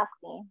me and they ask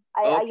me.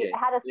 I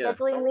had a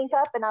scheduling link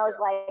up, and I was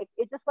like,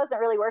 it just wasn't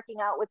really working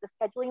out with the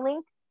scheduling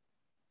link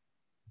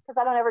because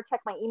I don't ever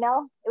check my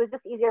email. It was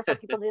just easier for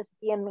people to just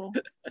DM me.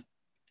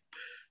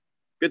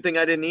 Good thing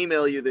I didn't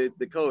email you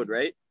the code,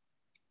 right?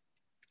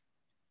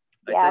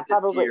 Yeah,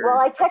 probably. Well,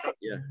 I checked.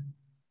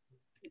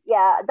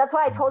 Yeah, that's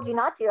why I told you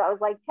not to. I was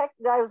like, send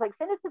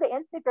it to the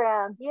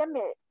Instagram, DM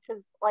it,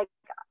 because I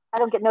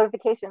don't get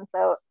notifications.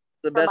 So it's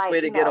the best way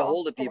to get a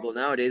hold of people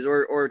nowadays,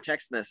 or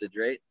text message,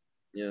 right?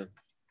 Yeah.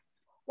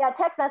 Yeah,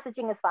 text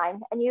messaging is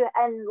fine, and you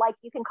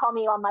can call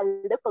me on my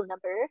local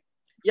number.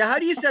 Yeah, how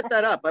do you set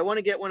that up? I want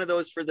to get one of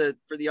those for the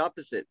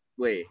opposite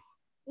way.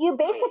 You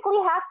basically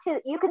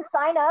you can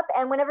sign up,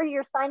 and whenever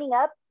you're signing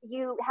up,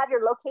 you have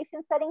your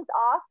location settings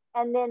off,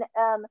 and then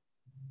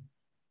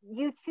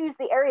you choose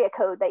the area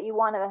code that you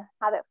want to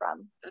have it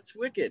from. That's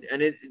wicked.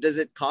 And does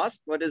it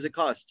cost? What does it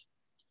cost?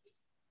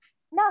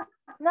 No,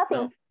 nothing.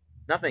 No,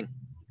 nothing.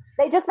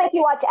 They just make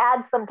you watch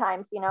ads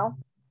sometimes, you know.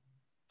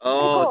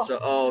 Oh, cool. so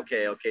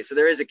okay. So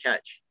there is a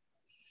catch.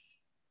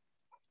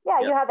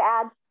 Yeah, you have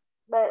ads,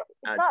 but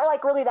it's Ads. not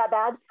like really that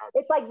bad.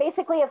 It's like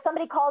basically if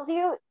somebody calls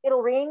you,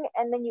 it'll ring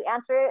and then you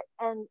answer it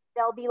and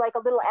there'll be like a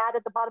little ad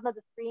at the bottom of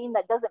the screen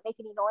that doesn't make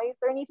any noise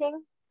or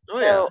anything. Oh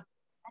yeah.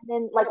 And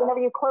then like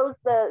whenever you close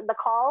the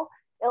call,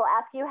 it'll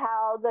ask you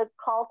how the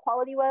call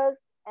quality was,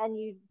 and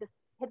you just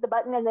hit the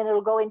button and then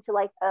it'll go into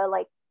like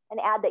an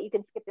ad that you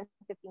can skip in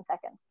 15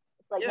 seconds.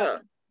 It's like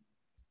nothing.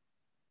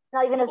 It's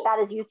not even as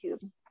bad as YouTube.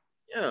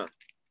 Yeah.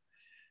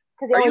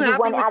 Because they only do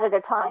one ad at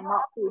a time,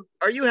 not two.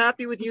 Are you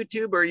happy with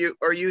YouTube, or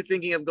are you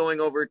thinking of going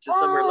over to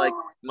somewhere like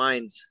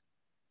Minds?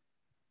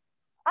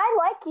 I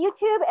like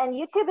YouTube, and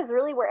YouTube is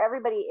really where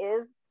everybody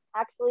is.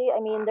 Actually,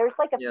 I mean, there's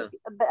like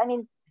but I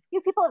mean,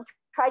 few people have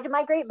tried to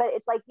migrate, but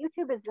it's like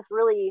YouTube is just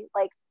really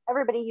like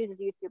everybody uses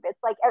YouTube. It's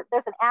like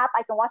there's an app,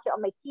 I can watch it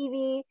on my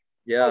TV.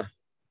 Yeah, like,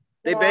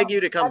 they beg you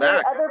to come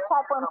back. Other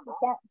platforms you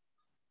can't.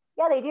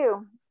 Yeah, they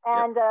do.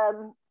 And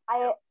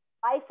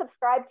I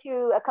subscribe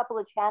to a couple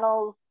of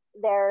channels.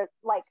 They're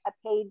like a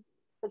paid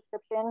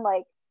subscription,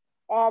 like,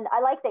 and I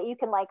like that you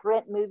can like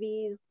rent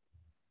movies.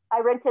 I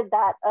rented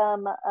that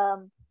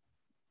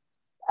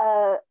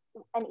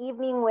an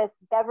evening with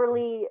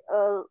Beverly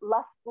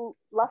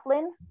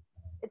Loughlin.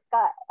 It's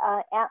got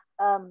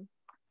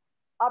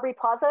Aubrey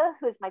Plaza,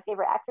 who is my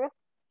favorite actress.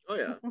 Oh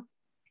yeah.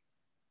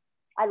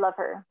 I love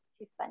her.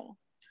 She's funny.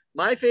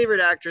 My favorite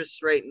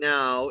actress right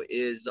now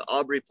is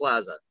Aubrey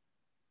Plaza.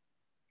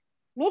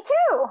 Me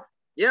too.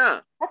 Yeah.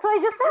 That's what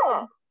I just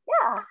said.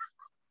 Yeah.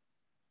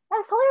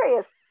 That's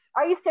hilarious.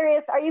 Are you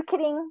serious? Are you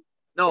kidding?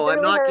 No,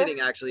 I'm not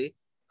kidding, actually.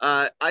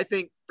 I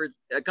think for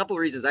a couple of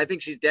reasons. I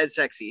think she's dead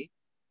sexy.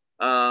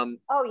 Oh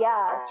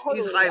yeah,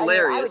 totally. She's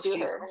hilarious. I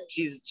mean,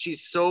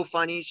 she's so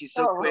funny. She's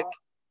so quick.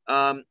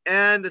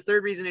 And the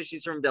third reason is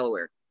she's from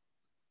Delaware.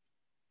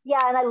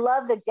 Yeah, and I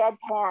love the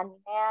deadpan,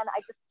 man.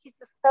 She's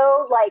just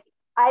so like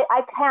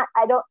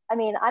I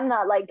mean, I'm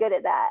not like good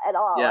at that at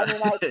all. Yeah. I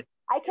mean, like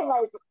I can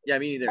like yeah,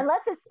 me neither.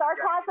 Unless it's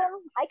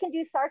sarcasm, I can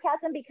do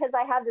sarcasm because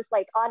I have this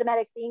like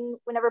automatic thing.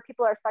 Whenever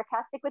people are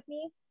sarcastic with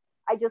me,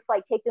 I just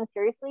like take them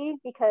seriously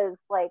because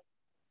like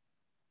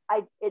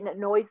it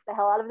annoys the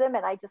hell out of them,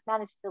 and I just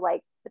managed to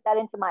like put that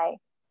into my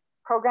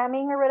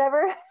programming or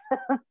whatever.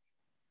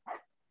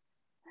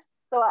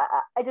 So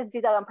I just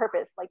do that on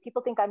purpose. Like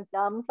people think I'm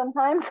dumb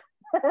sometimes,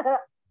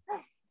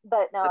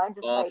 but no, That's I'm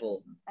just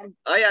awful. Like,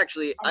 I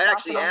actually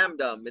am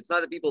dumb. It's not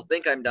that people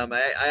think I'm dumb.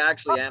 I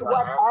actually am dumb.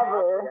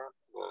 Whatever.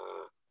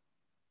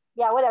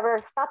 Yeah, whatever.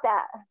 Stop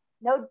that.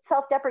 No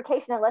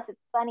self-deprecation unless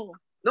it's funny.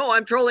 No,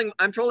 I'm trolling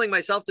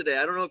myself today.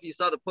 I don't know if you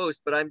saw the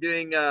post, but I'm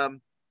doing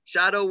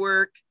shadow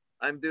work.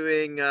 I'm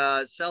doing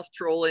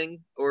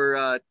self-trolling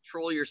or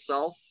troll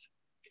yourself.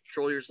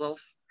 Troll yourself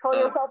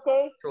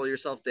day. Troll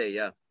yourself day.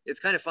 Yeah, it's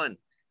kind of fun.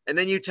 And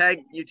then you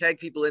tag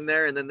people in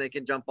there, and then they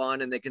can jump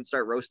on and they can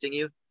start roasting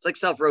you. It's like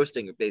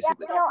self-roasting,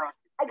 basically. Yeah,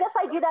 I guess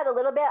I do that a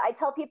little bit. I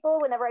tell people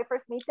whenever I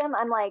first meet them,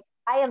 I'm like,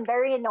 I am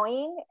very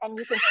annoying, and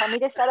you can tell me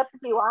to shut up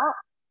if you want.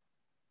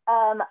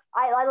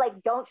 I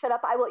like don't shut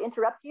up. I will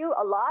interrupt you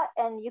a lot,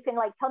 and you can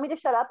like tell me to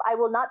shut up. I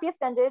will not be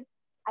offended.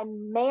 I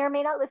may or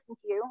may not listen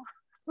to you.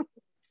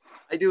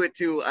 I do it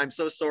too. I'm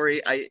so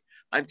sorry.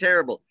 I'm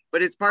terrible,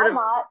 but it's part of.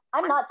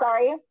 I'm not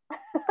sorry.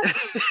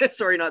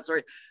 Sorry, not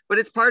sorry. But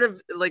it's part of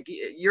like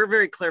you're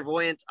very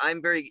clairvoyant.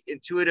 I'm very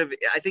intuitive.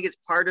 I think it's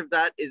part of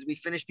that is we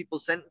finish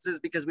people's sentences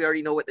because we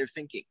already know what they're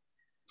thinking.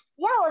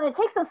 Yeah, and it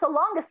takes them so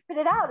long to spit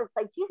it out. It's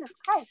like Jesus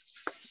Christ.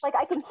 Like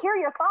I can hear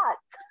your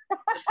thoughts.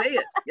 Just say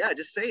it. Yeah,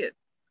 just say it.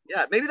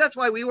 Yeah, maybe that's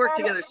why we work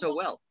together so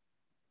well.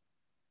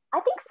 I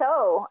think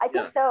so.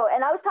 So.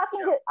 And I was talking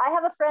to, I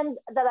have a friend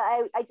that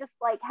I just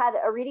like had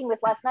a reading with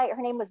last night.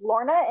 Her name was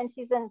Lorna, and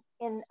she's in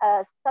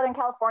Southern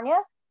California.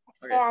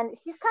 Okay. And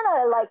she's kind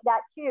of like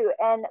that too.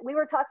 And we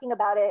were talking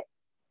about it,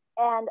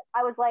 and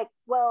I was like,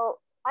 well,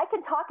 I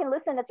can talk and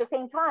listen at the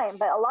same time,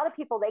 but a lot of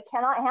people, they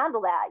cannot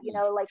handle that, you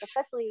know, like,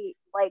 especially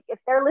like if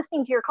they're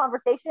listening to your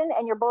conversation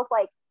and you're both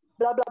like,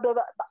 blah, blah, blah,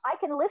 blah. I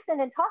can listen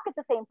and talk at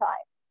the same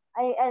time.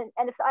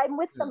 And if I'm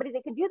with somebody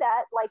that can do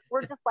that, like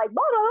we're just like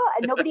blah, blah, blah,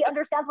 and nobody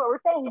understands what we're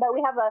saying, but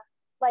we have a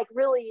like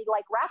really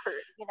like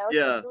rappers, you know.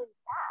 Yeah. So really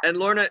and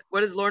Lorna,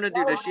 what does Lorna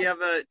do? Does she have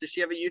a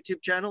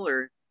YouTube channel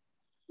or?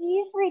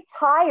 She's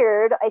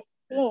retired, I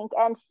think,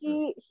 and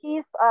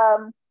she's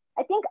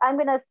I think I'm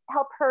gonna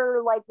help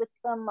her like with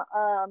some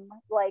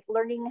like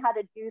learning how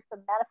to do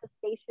some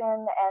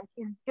manifestation, and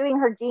she's doing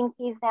her gene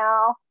keys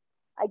now.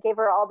 I gave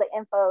her all the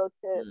info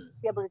to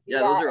be able to do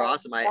that. Yeah, those are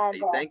awesome. I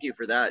thank you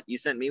for that. You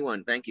sent me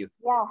one. Thank you.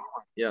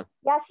 Yeah.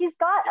 She's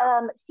got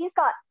she's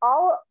got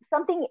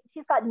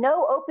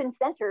no open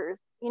centers.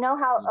 You know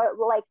how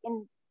like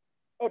in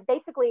it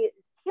basically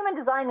human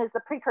design is the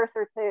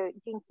precursor to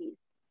gene keys,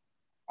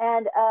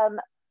 and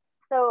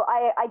so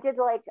I did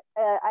like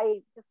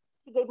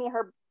she gave me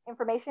her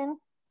information,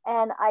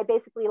 and I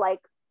basically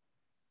like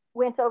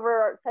went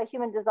over to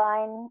Human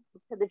Design,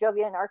 to the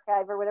Jovian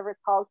Archive or whatever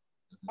it's called,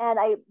 and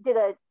I did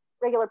a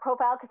regular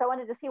profile because I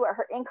wanted to see what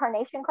her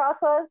incarnation cross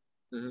was,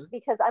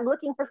 because I'm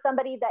looking for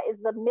somebody that is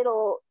the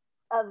middle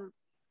of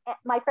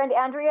my friend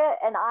Andrea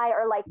and I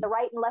are like the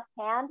right and left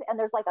hand, and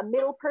there's like a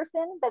middle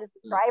person that is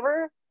the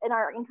driver in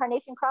our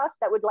incarnation cross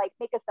that would like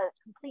make us a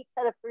complete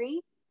set of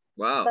 3.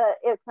 Wow. But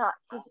it's not.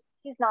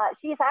 She's not.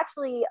 She's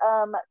actually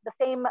the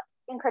same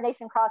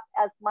incarnation cross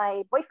as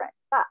my boyfriend,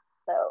 Scott.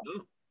 So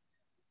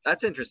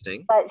that's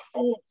interesting. But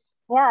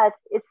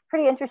it's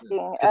pretty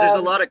interesting because there's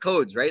a lot of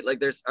codes, right?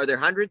 Like are there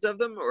hundreds of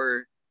them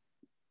or?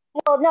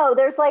 Well, no,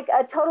 there's like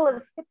a total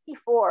of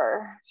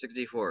 64.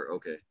 64,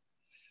 okay.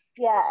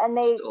 Yeah, and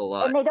they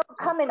don't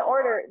come in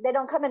order. They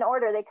don't come in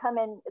order. They come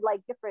in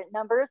like different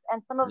numbers,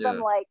 and some of them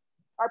like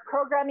are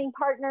programming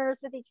partners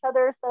with each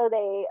other. So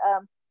they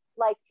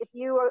like if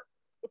you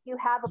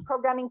have a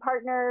programming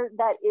partner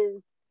that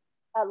is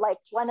like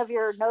one of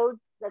your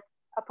nodes that's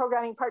a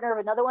programming partner of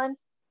another one,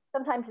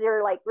 sometimes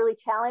they're like really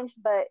challenged,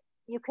 but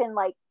you can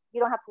like you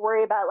don't have to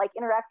worry about like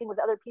interacting with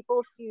other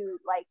people to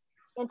like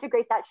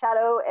integrate that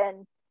shadow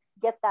and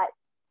get that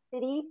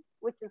city,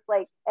 which is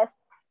like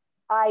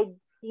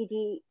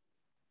SIDDHI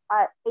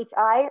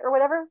or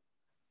whatever.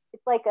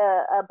 It's like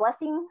a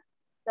blessing,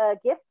 the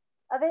gift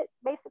of it,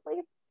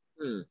 basically.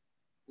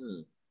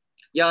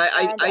 Yeah,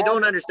 I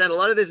don't understand. A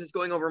lot of this is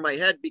going over my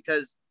head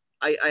because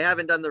I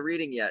haven't done the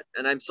reading yet,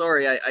 and I'm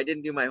sorry, I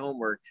didn't do my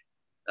homework.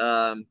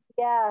 Yeah,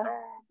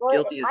 well,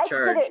 guilty as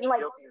charged. Did it in,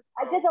 like,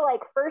 I did the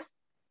like first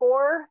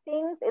 4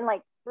 things in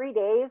like 3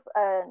 days,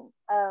 and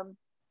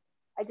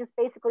I just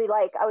basically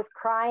like I was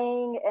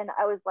crying and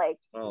I was like,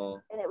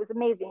 and it was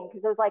amazing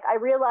because it was like I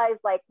realized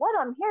like what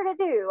I'm here to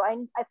do.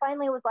 I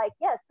finally was like,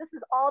 yes, this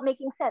is all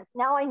making sense.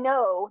 Now I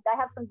know that I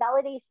have some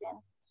validation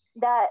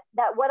that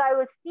what I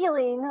was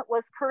feeling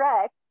was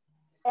correct,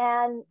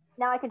 and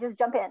now I can just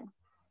jump in.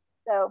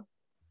 So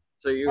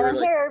you I'm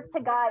here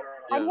to guide.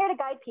 Yeah. I'm here to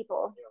guide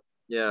people.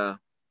 Yeah,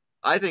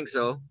 I think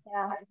so.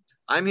 Yeah.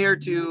 I'm here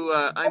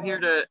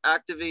to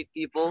activate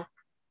people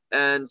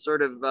and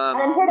sort of.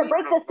 I'm here to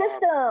break the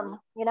system,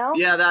 you know.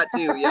 Yeah, that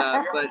too.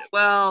 Yeah, but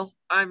well,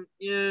 I'm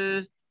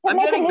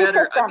getting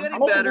better. I'm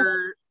getting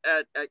better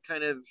at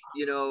kind of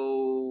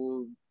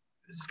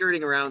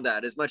skirting around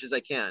that as much as I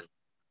can.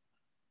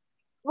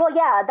 Well,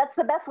 yeah, that's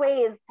the best way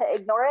is to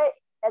ignore it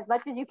as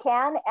much as you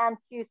can and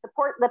to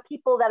support the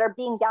people that are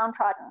being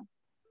downtrodden.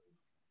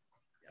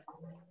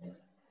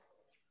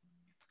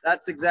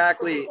 That's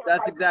exactly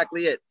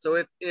it.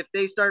 So if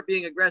they start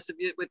being aggressive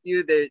with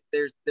you,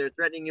 they're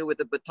threatening you with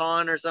a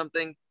baton or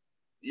something,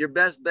 your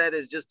best bet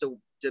is just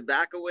to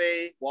back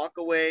away, walk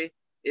away.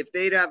 If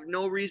they'd have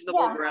no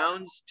reasonable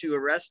grounds to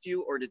arrest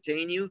you or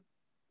detain you,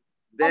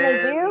 then and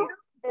they do,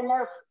 then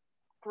they're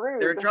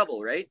screwed. They're in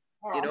trouble, right?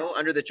 Yeah. You know,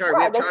 under the charter,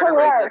 we have charter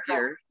rights up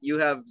here. You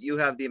have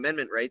the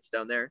amendment rights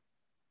down there.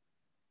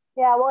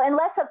 Yeah, well,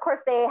 unless of course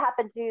they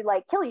happen to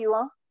like kill you,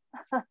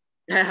 huh?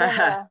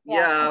 Then,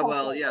 yeah.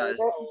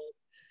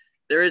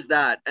 There is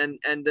that, and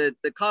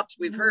the cops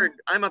we've heard.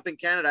 I'm up in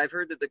Canada. I've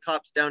heard that the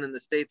cops down in the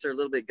States are a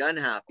little bit gun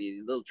happy,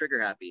 a little trigger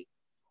happy.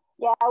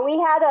 Yeah, we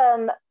had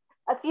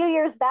a few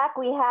years back.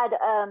 We had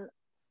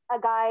a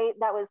guy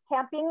that was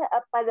camping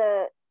up by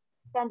the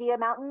Sandia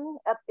Mountain,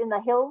 up in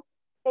the hills,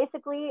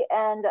 basically,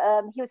 and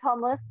he was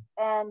homeless,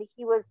 and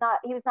he was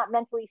not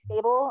mentally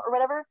stable or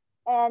whatever,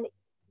 and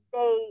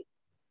they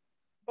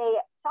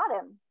shot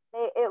him.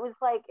 It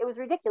was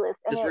ridiculous,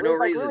 and just it for was no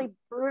like reason. really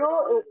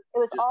brutal. It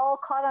was all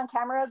caught on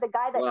camera. The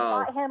guy that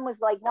shot him was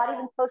like not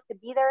even supposed to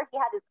be there. He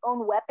had his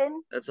own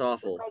weapon. That's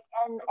awful. Like,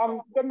 and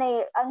then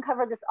they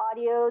uncovered this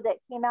audio that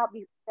came out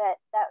that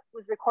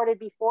was recorded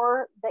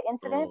before the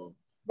incident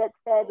that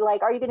said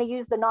like, "Are you going to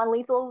use the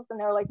non-lethals?" And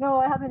they're like, "No,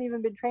 I haven't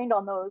even been trained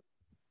on those."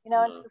 You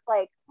know, it's just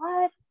like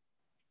what.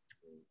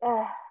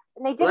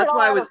 And they did that's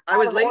why I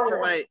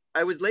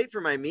was late for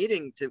my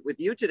meeting with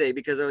you today,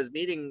 because I was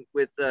meeting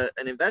with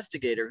an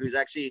investigator who's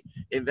actually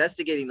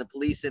investigating the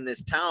police in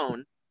this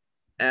town,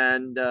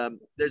 and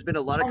there's been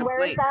a lot of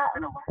complaints.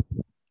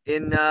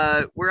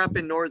 We're up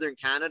in northern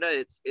Canada.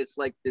 It's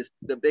like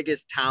the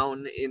biggest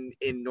town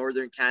in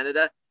northern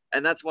Canada,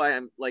 and that's why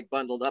I'm like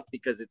bundled up,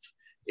 because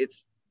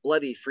it's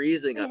bloody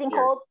freezing up here.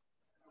 Cold.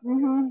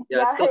 Mm-hmm.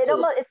 Yeah, it's still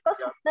cold. It's supposed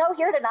to snow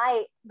here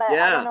tonight, but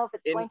I don't know if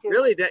it's going to.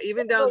 Really,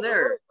 even down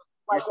there.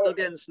 You're still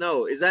getting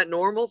snow. Is that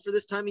normal for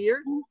this time of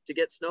year to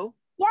get snow?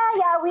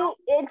 Yeah. We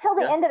until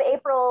the end of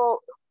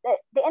April.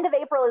 The end of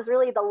April is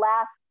really the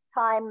last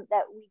time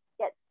that we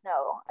get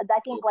snow. I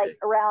think like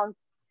around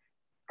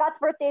Scott's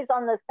birthday is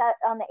on the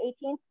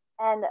 18th,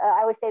 and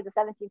I always say the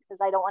 17th because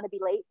I don't want to be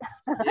late.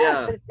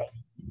 Yeah.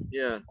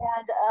 Yeah.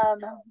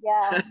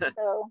 And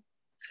so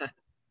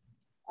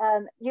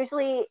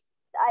usually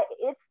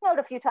it snowed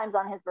a few times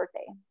on his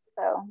birthday,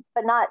 so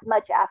but not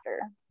much after.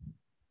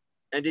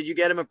 And did you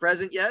get him a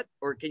present yet,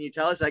 or can you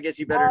tell us? I guess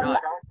you better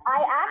not.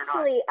 I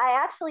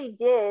actually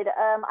did.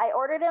 I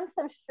ordered him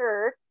some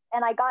shirts,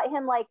 and I got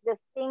him like this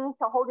thing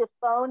to hold his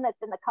phone that's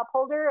in the cup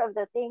holder of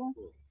the thing,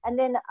 and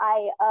then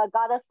I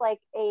got us like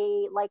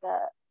a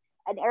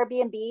an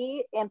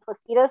Airbnb in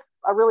Placitas,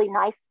 a really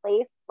nice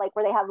place, like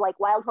where they have like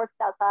wild horses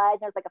outside.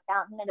 And there's like a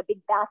fountain and a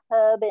big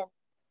bathtub, and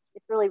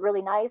it's really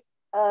really nice.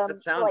 That For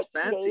sounds like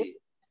 2 days. fancy.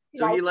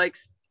 So Nice.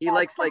 he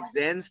likes like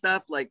Zen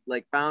stuff, like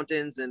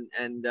fountains and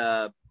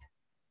yeah,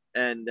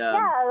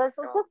 it's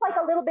just like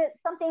a little bit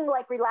something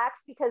like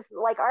relaxed, because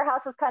like our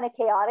house is kind of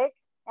chaotic,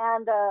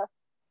 and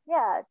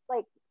yeah, it's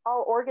like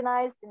all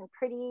organized and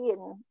pretty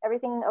and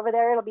everything over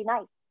there. It'll be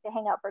nice to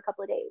hang out for a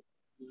couple of days.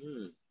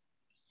 mm-hmm.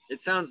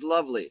 It sounds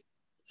lovely. It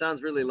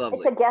sounds really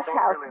lovely. It's a guest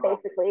house,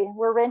 basically.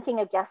 We're renting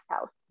a guest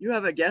house. You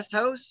have a guest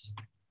house,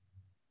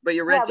 but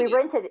you're renting it.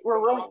 Rented it. We're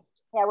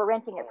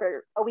renting it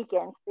for a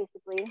weekend,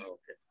 basically.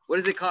 Okay. What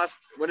does it cost?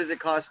 What does it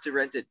cost to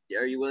rent it?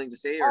 Are you willing to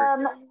say? Or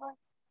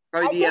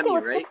probably DM you,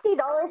 right? $60. It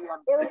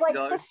was like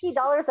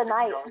 $60 a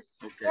night.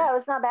 Okay. Yeah, it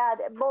was not bad.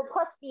 Well,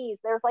 plus fees.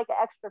 There's like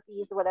extra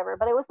fees or whatever,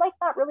 but it was like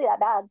not really that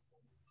bad.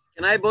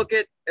 Can I book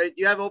it? Do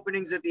you have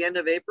openings at the end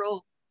of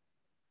April?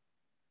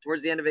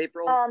 Towards the end of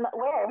April?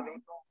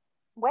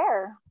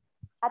 Where?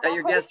 At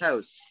your guest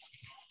house.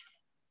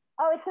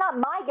 Oh, it's not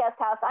my guest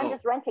house. I'm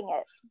just renting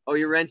it. Oh,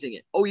 you're renting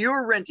it. Oh,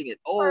 you're renting it.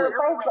 Oh,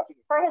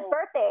 for his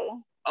birthday.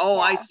 Oh,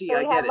 yeah. I see. So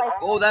I get it. Like,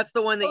 oh, that's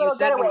the one that you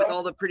sent me with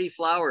all the pretty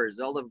flowers,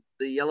 all the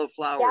yellow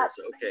flowers.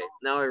 Yeah. Okay,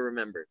 now I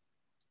remember.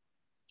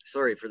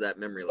 Sorry for that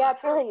memory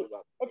lapse. Yeah,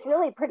 it's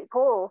really pretty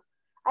cool.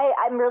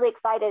 I'm really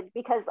excited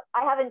because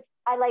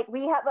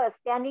we have a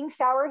standing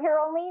shower here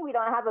only. We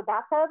don't have a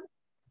bathtub,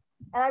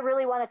 and I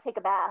really want to take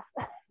a bath.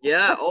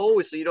 Yeah.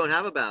 Oh, so you don't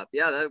have a bath?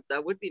 Yeah,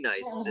 that would be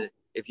nice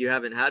if you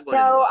haven't had one.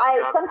 No,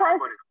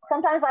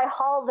 sometimes I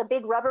haul the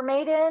big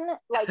Rubbermaid in,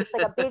 like it's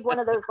like a big one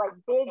of those like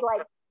big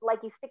like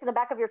you stick in the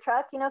back of your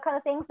truck, you know, kind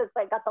of things. So it's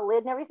like got the lid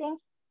and everything.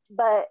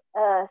 But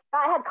Scott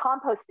had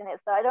compost in it,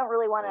 so I don't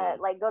really want to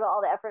like go to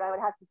all the effort I would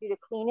have to do to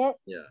clean it.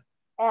 Yeah.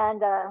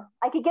 And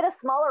I could get a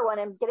smaller one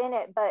and get in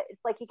it, but it's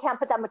like you can't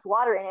put that much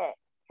water in it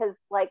because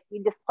like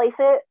you displace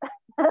it.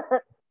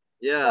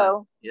 Yeah.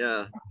 So,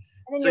 yeah.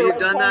 So you've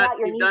done that.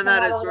 You've done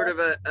that as sort of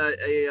a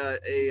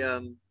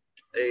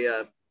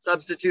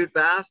substitute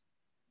bath.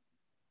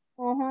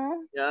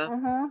 Mm-hmm. Yeah.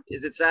 Mm-hmm.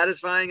 Is it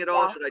satisfying at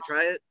all? Yeah. Should I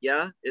try it?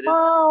 Yeah, it is.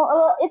 Oh,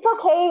 well, it's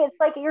okay. It's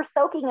like you're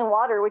soaking in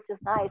water, which is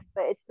nice,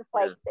 but it's just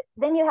like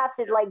then you have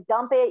to like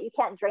dump it. You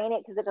can't drain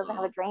it because it doesn't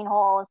have a drain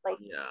hole. It's like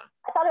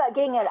I thought about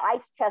getting an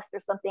ice chest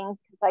or something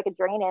so I could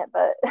drain it,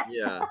 but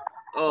yeah.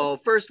 Oh,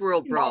 first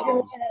world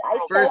problems.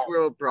 First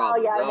world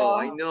problems. Oh,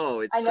 I know.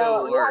 It's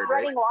so hard.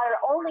 Running water,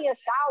 only a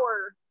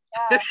shower.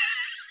 Yeah.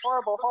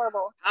 Horrible.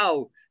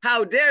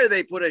 How dare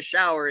they put a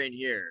shower in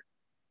here?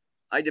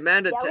 I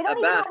demand a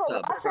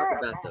bathtub, a proper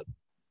bathtub.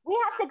 We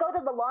have to go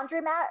to the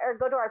laundromat or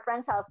go to our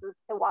friends' houses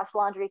to wash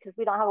laundry because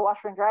we don't have a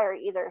washer and dryer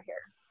either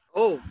here.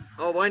 Oh,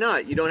 why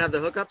not? You don't have the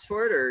hookups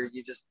for it, or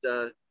you just?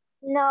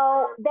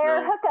 No, there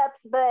are hookups,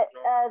 but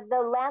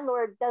the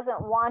landlord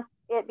doesn't want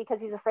it because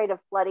he's afraid of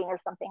flooding or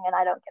something, and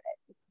I don't get it.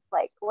 It's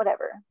like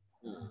whatever.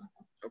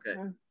 Okay.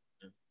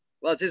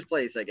 Well, it's his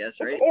place, I guess,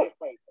 right?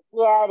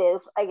 Yeah, it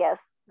is, I guess.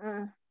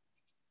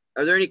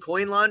 Are there any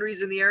coin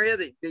laundries in the area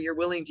that you're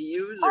willing to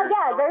use? Or? Oh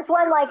yeah, there's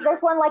one like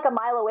a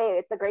mile away.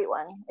 It's a great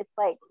one. It's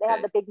like they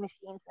have the big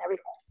machines and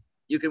everything.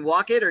 You can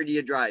walk it, or do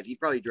you drive? You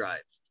probably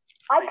drive.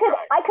 I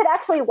could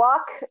actually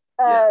walk,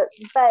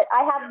 but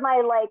I have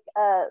my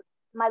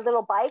my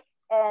little bike,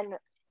 and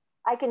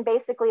I can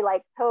basically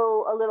like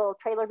tow a little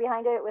trailer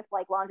behind it with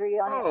like laundry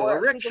on it. Oh,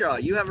 a rickshaw.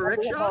 You have a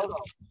rickshaw?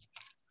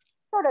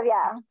 Sort of,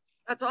 yeah.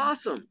 That's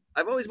awesome.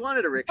 I've always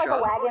wanted a rickshaw.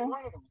 It's like a wagon.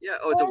 Yeah.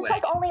 Oh, it's a wagon.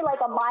 It's like only like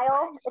a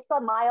mile. It's a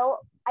mile.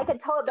 I can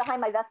tow it behind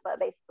my Vespa,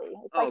 basically.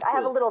 It's like cool. I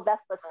have a little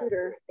Vespa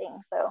scooter thing.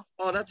 So.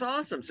 Oh, that's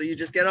awesome. So you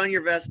just get on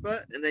your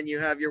Vespa, and then you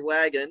have your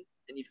wagon,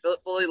 and you fill it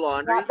fully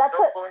laundry. Yeah,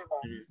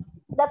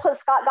 that's what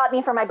Scott got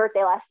me for my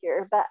birthday last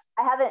year, but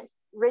I haven't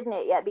ridden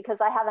it yet because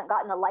I haven't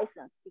gotten a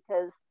license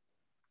because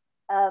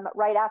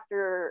right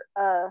after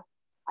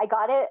I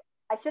got it,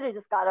 I should have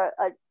just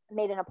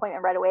made an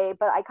appointment right away,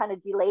 but I kind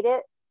of delayed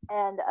it.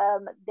 And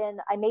then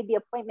I made the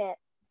appointment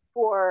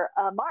for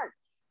March,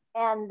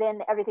 and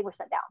then everything was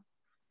shut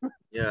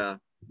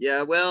down.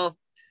 Yeah. Well,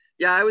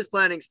 yeah, I was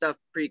planning stuff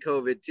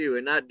pre-COVID too,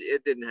 and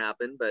it didn't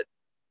happen. But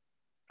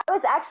I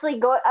was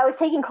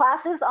taking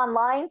classes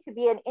online to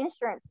be an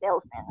insurance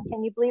salesman.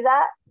 Can you believe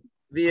that?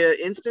 Via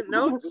Instant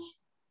Notes?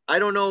 I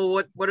don't know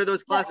what are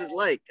those classes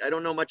like. I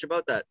don't know much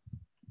about that.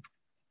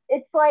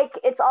 It's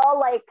all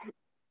like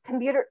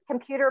computer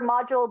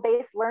module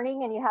based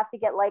learning, and you have to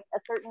get like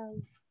a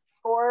certain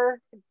score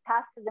to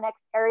pass to the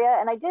next area,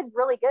 and I did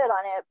really good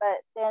on it,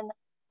 but then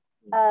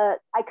I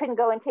couldn't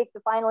go and take the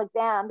final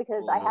exam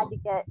because I had to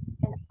get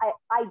an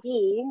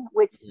ID,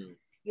 which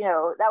you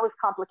know, that was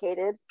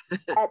complicated.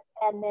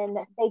 And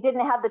then they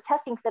didn't have the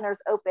testing centers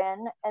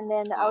open, and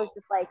then I was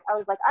like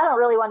I don't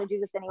really want to do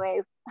this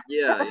anyways.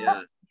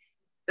 Yeah.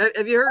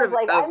 Have you heard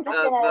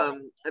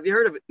have you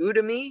heard of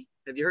Udemy?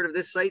 Have you heard of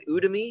this site,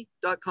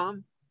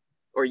 udemy.com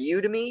or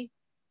Udemy?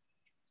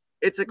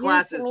 It's a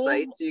classes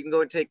site, so you can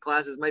go and take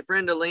classes. My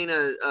friend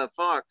Elena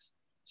Fox,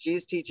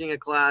 she's teaching a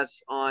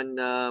class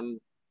on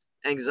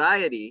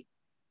anxiety,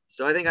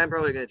 so I think I'm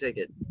probably going to take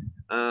it.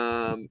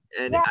 And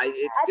Yeah,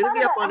 it's I gonna thought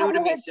be up about, on have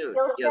you Udemy heard soon.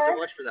 Skillshare? Yeah, so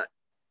watch for that.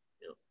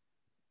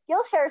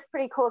 Skillshare is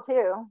pretty cool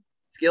too.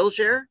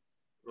 Skillshare,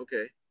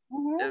 okay.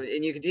 Mm-hmm.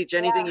 And you can teach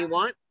anything you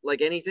want,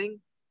 like anything.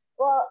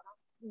 Well,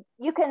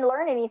 you can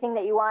learn anything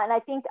that you want,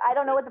 and I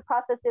don't know what the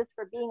process is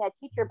for being a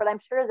teacher, but I'm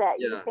sure that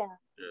you can.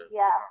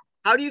 Yeah.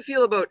 How do you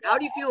feel about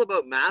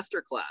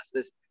Masterclass?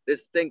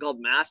 This thing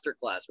called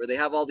Masterclass, where they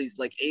have all these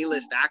like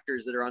A-list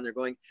actors that are on there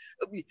going,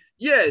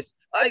 yes,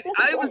 I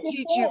will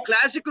teach you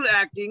classical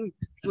acting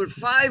for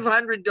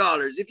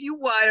 $500. If you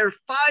wire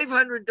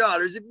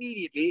 $500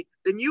 immediately,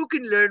 then you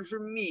can learn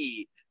from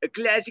me, a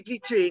classically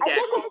trained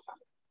actor.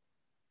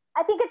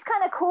 I think it's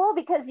kind of cool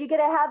because you get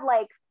to have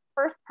like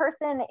first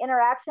person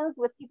interactions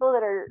with people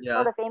that are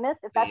sort of famous,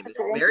 if that's what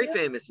you're very into.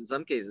 famous in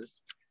some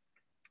cases.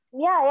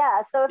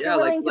 Yeah. So if you're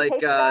willing to pay for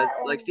that,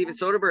 like Steven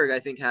Soderbergh, I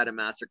think, had a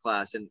master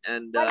class, and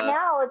right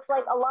now it's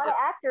like a lot of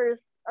actors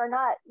are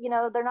not,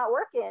 they're not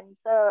working.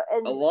 So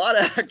a lot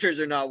of actors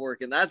are not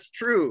working. That's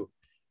true.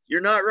 You're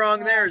not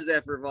wrong there,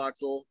 Zephyr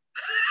Voxel.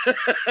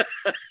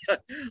 A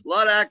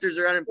lot of actors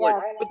are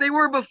unemployed, but they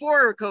were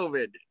before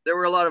COVID. There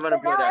were a lot of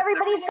unemployed now actors.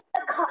 Everybody's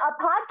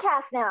a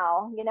podcast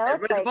now,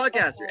 Everybody's a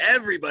podcaster.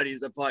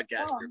 Everybody's a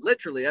podcaster.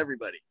 Literally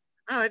everybody.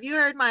 Oh, have you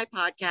heard my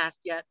podcast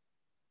yet?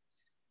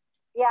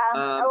 Yeah.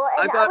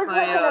 I've got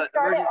my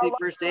emergency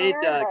first aid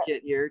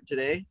kit here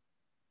today.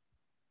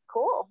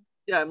 Cool.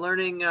 Yeah, I'm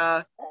learning.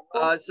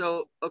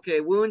 So,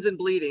 okay, wounds and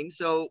bleeding.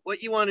 So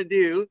what you want to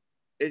do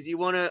is you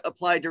want to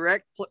apply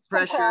direct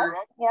pressure.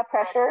 Yeah,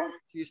 pressure.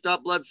 To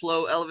stop blood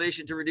flow,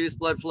 elevation to reduce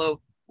blood flow,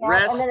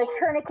 rest. And then a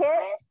tourniquet.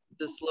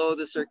 To slow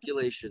the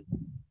circulation.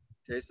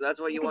 Okay, so that's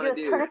what you want to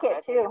do.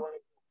 Tourniquet too.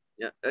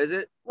 Yeah, is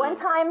it? One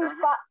time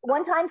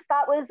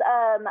Scott was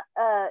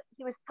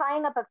he was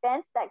tying up a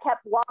fence that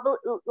kept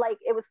wobbling, like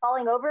it was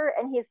falling over,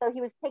 and he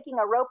was taking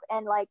a rope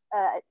and like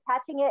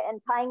attaching it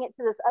and tying it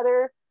to this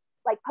other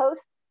like post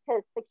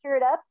to secure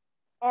it up,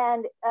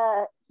 and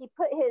he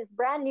put his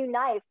brand new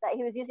knife that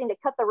he was using to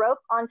cut the rope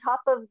on top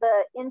of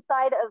the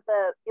inside of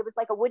it was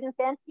like a wooden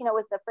fence,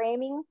 with the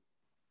framing,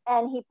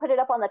 and he put it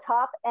up on the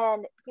top,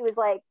 and he was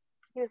like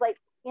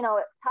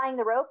tying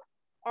the rope,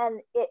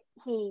 and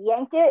he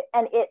yanked it,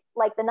 and it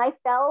like the knife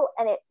fell,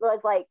 and it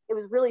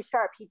was really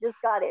sharp. He just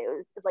got it.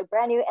 It was like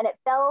brand new, and it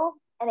fell,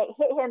 and it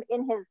hit him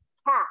in his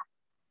calf,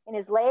 in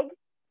his leg.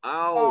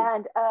 Ow.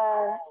 And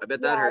I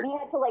bet that hurt. And he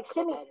had to like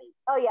shimmy.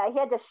 Oh yeah, he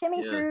had to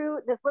shimmy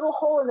through this little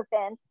hole in the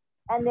fence,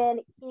 and then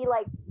he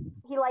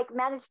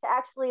managed to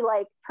actually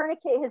like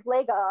tourniquet his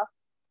leg off,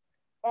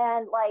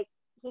 and like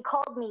he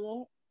called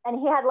me. And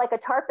he had like a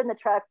tarp in the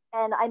truck,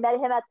 and I met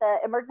him at the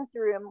emergency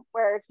room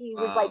where he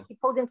was like, he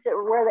pulled into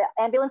where the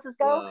ambulances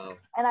go. Wow.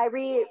 And I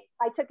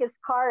took his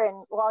car,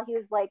 and while he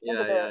was like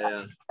into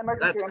the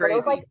emergency That's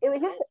room. Crazy. But it was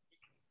just,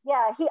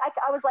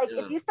 I was like,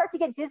 if you start to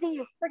get dizzy,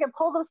 you freaking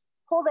pull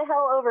the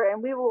hell over,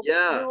 and we will.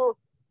 Yeah.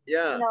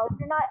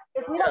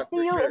 If we don't see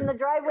you in the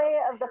driveway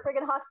of the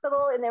friggin'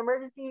 hospital, in the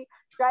emergency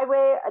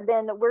driveway,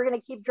 then we're gonna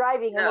keep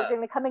driving, and we're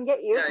gonna come and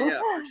get you. Yeah,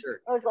 for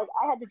sure. I was like,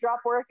 I had to drop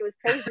work. It was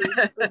crazy.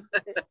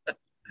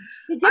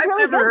 I've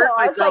never hurt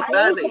myself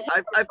badly.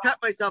 I've cut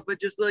myself, but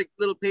just like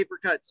little paper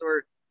cuts,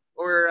 or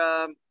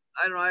I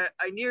don't know.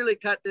 I nearly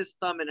cut this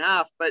thumb in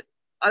half, but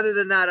other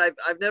than that,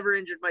 I've never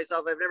injured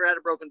myself. I've never had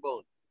a broken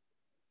bone.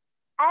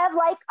 I've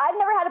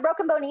never had a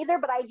broken bone either,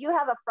 but I do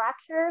have a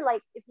fracture.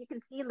 Like if you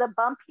can see the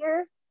bump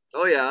here.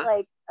 Oh yeah.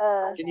 Like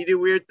can you do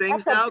weird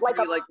things now? Can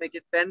you like make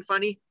it bend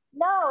funny?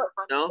 No.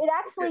 It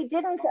actually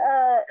didn't.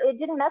 It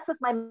didn't mess with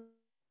my.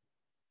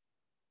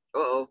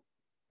 Uh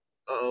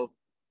oh.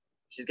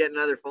 She's getting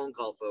another phone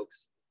call,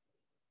 folks.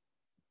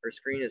 Her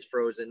screen is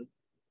frozen.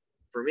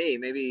 For me,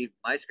 maybe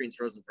my screen's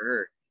frozen for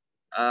her.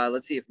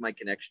 Let's see if my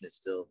connection is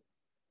still.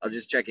 I'm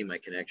just checking my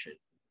connection.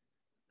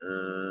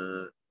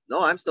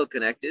 No, I'm still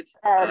connected.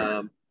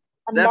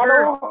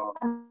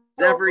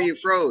 Zephyr, you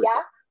froze.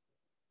 Yeah?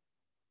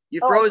 You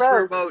froze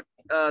for about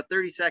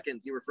 30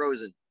 seconds. You were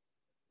frozen.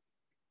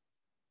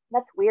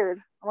 That's weird.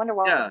 I wonder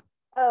why. Yeah.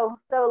 Oh,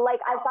 so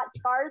like I've got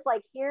scars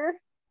like here,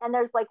 and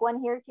there's like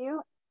one here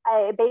too.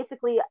 I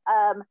basically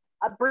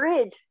a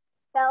bridge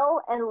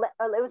fell, and it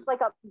was like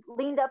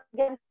leaned up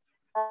against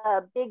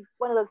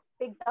one of those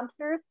big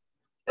dumpsters.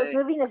 I was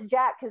moving this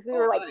jack because we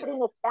were like putting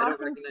this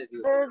fountain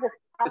there, this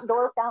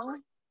outdoor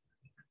fountain.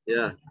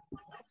 Yeah.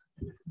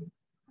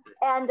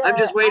 And I'm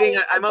just waiting.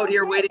 I'm out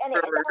here waiting for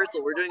a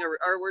rehearsal. We're doing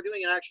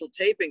an actual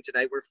taping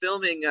tonight. We're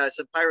filming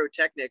some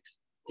pyrotechnics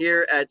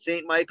here at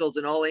St. Michael's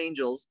and All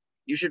Angels.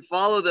 You should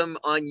follow them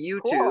on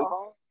YouTube.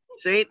 Cool.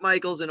 St.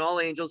 Michael's and All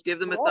Angels. Give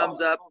them a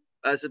thumbs up.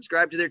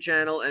 Subscribe to their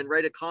channel and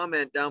write a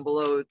comment down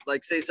below.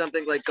 Like say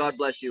something like "God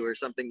bless you" or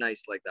something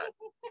nice like that.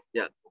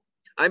 Yeah,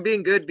 I'm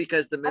being good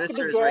because the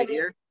minister is right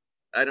here.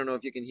 I don't know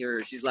if you can hear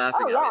her. She's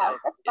laughing at me now.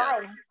 That's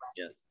fine.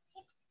 Yeah.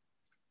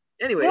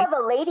 Anyway, you have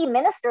a lady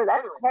minister.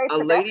 That's very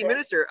progressive. A lady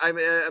minister. I'm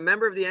a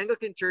member of the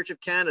Anglican Church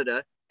of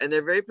Canada, and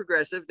they're very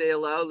progressive. They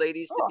allow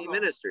ladies to be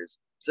ministers.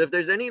 So if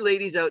there's any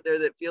ladies out there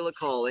that feel a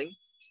calling,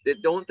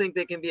 that don't think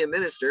they can be a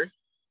minister,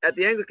 at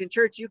the Anglican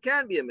Church, you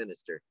can be a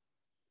minister.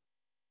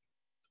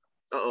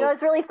 Uh-oh. You know,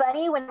 it's really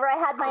funny. Whenever I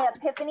had my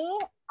epiphany,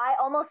 I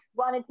almost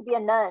wanted to be a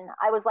nun.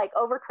 I was like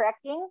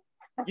overcorrecting.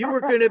 You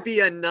were going to be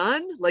a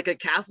nun, like a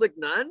Catholic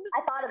nun?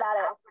 I thought about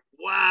it.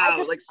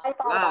 Wow. I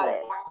thought about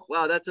it.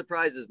 Wow, that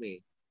surprises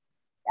me.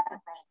 Yeah.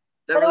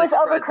 That but really it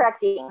was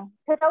overcorrecting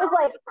because I was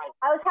like,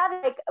 I was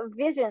having like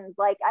visions.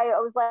 Like I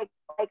was like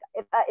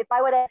if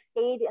I would have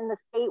stayed in the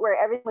state where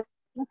everything was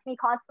speaking to me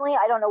constantly,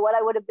 I don't know what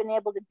I would have been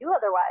able to do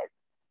otherwise.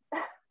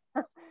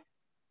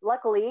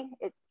 Luckily,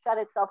 it shut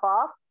itself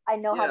off. I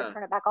know how to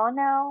turn it back on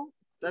now.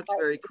 That's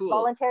very cool. It's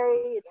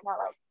voluntary. It's not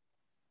like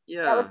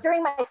that was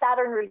during my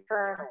Saturn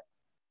return.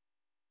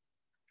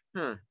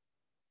 Huh.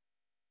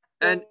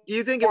 And do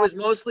you think it was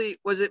mostly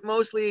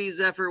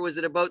Zephyr? Was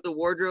it about the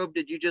wardrobe?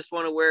 Did you just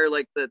want to wear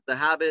like the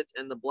habit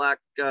and the black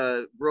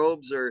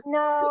robes, or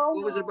no?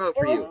 What was it about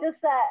for you? It was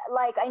just that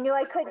like I knew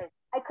I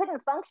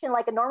couldn't function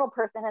like a normal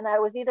person, and I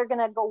was either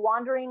gonna go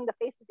wandering the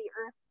face of the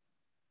earth,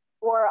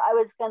 or I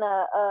was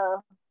gonna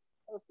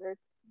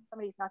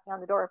somebody's knocking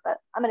on the door, but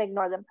I'm gonna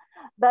ignore them.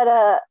 But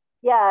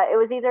yeah, it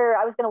was either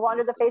I was gonna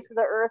wander the face of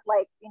the earth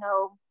like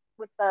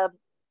with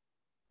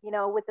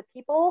the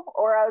people,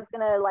 or I was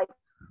gonna like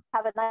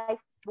have a nice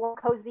warm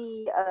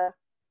cozy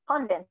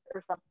convent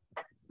or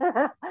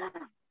something.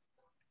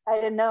 I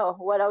didn't know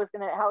how I was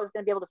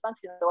gonna be able to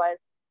function otherwise.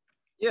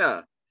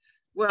 Yeah,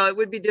 well, it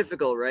would be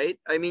difficult, right?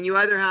 I mean, you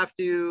either have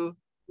to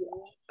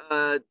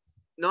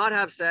not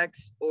have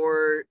sex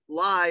or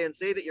lie and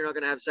say that you're not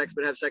going to have sex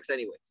but have sex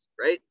anyways,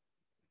 right?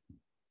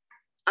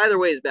 Either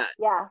way is bad.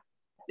 Yeah.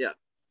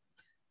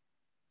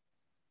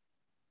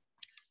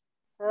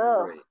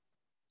 Oh. Right.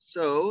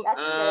 So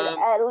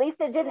at least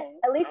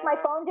my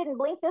phone didn't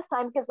blink this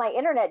time because my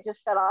internet just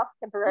shut off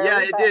temporarily.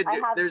 Yeah, it did.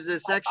 There's a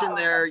section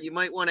there you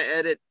might want to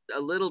edit a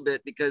little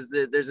bit because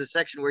there's a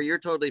section where you're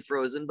totally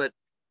frozen, but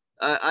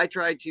I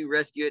tried to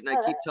rescue it and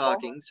I keep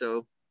talking.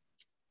 So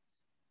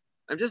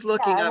I'm just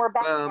looking up. We're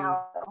back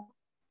now.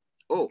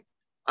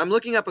 I'm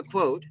looking up a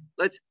quote.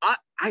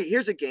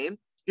 Here's a game.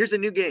 Here's a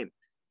new game.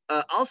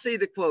 I'll say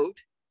the quote,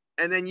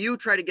 and then you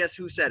try to guess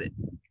who said it.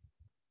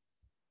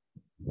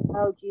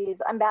 Oh, geez.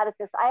 I'm bad at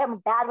this. I am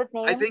bad with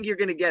names. I think you're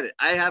going to get it.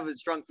 I have a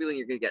strong feeling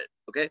you're going to get it.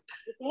 Okay?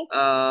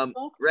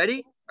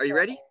 Ready? Are you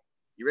ready?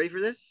 You ready for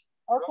this?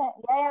 Okay.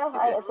 Yeah.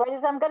 Okay. As ready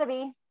as I'm going to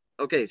be.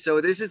 Okay.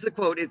 So this is the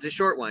quote. It's a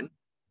short one.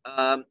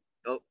 I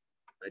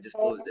just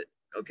closed it.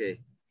 Okay.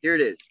 Here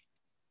it is.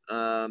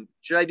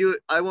 Should I do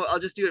it? I'll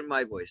just do it in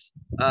my voice.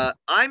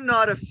 I'm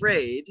not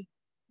afraid.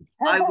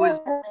 I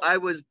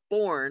was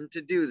born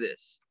to do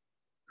this.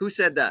 Who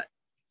said that?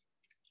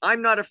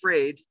 I'm not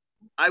afraid.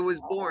 I was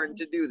born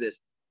to do this.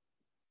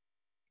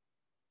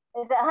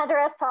 Is it Hunter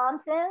S.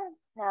 Thompson?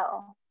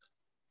 No.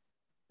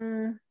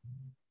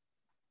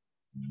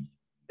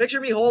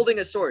 Picture me holding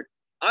a sword.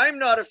 I'm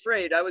not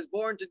afraid. I was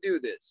born to do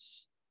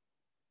this.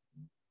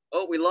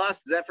 Oh, we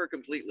lost Zephyr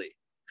completely.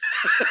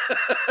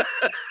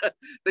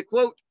 The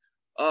quote.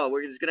 Oh,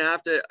 we're just gonna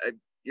have to.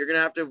 You're gonna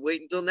have to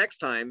wait until next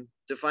time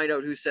to find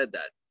out who said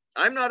that.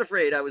 I'm not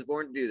afraid. I was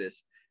born to do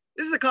this.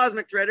 This is the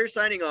Cosmic Threader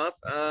signing off.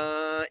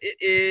 It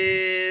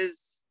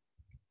is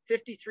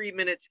 53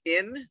 minutes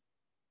in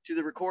to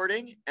the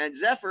recording, and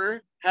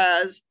Zephyr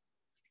has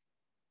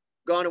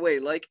gone away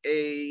like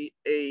a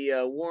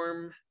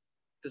warm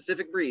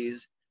Pacific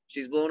breeze.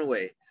 She's blown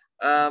away.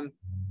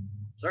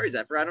 Sorry,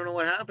 Zephyr. I don't know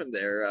what happened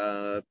there.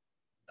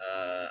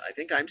 I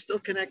think I'm still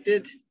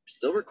connected,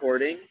 still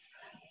recording.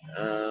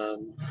 We're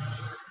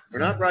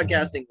not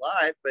broadcasting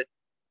live, but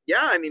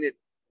yeah, I mean, I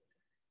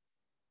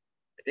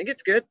think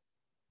it's good.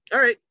 All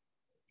right.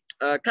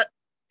 Cut.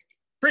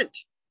 Print.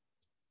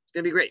 It's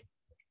going to be great.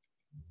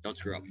 Don't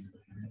screw up.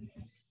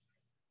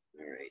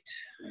 All right.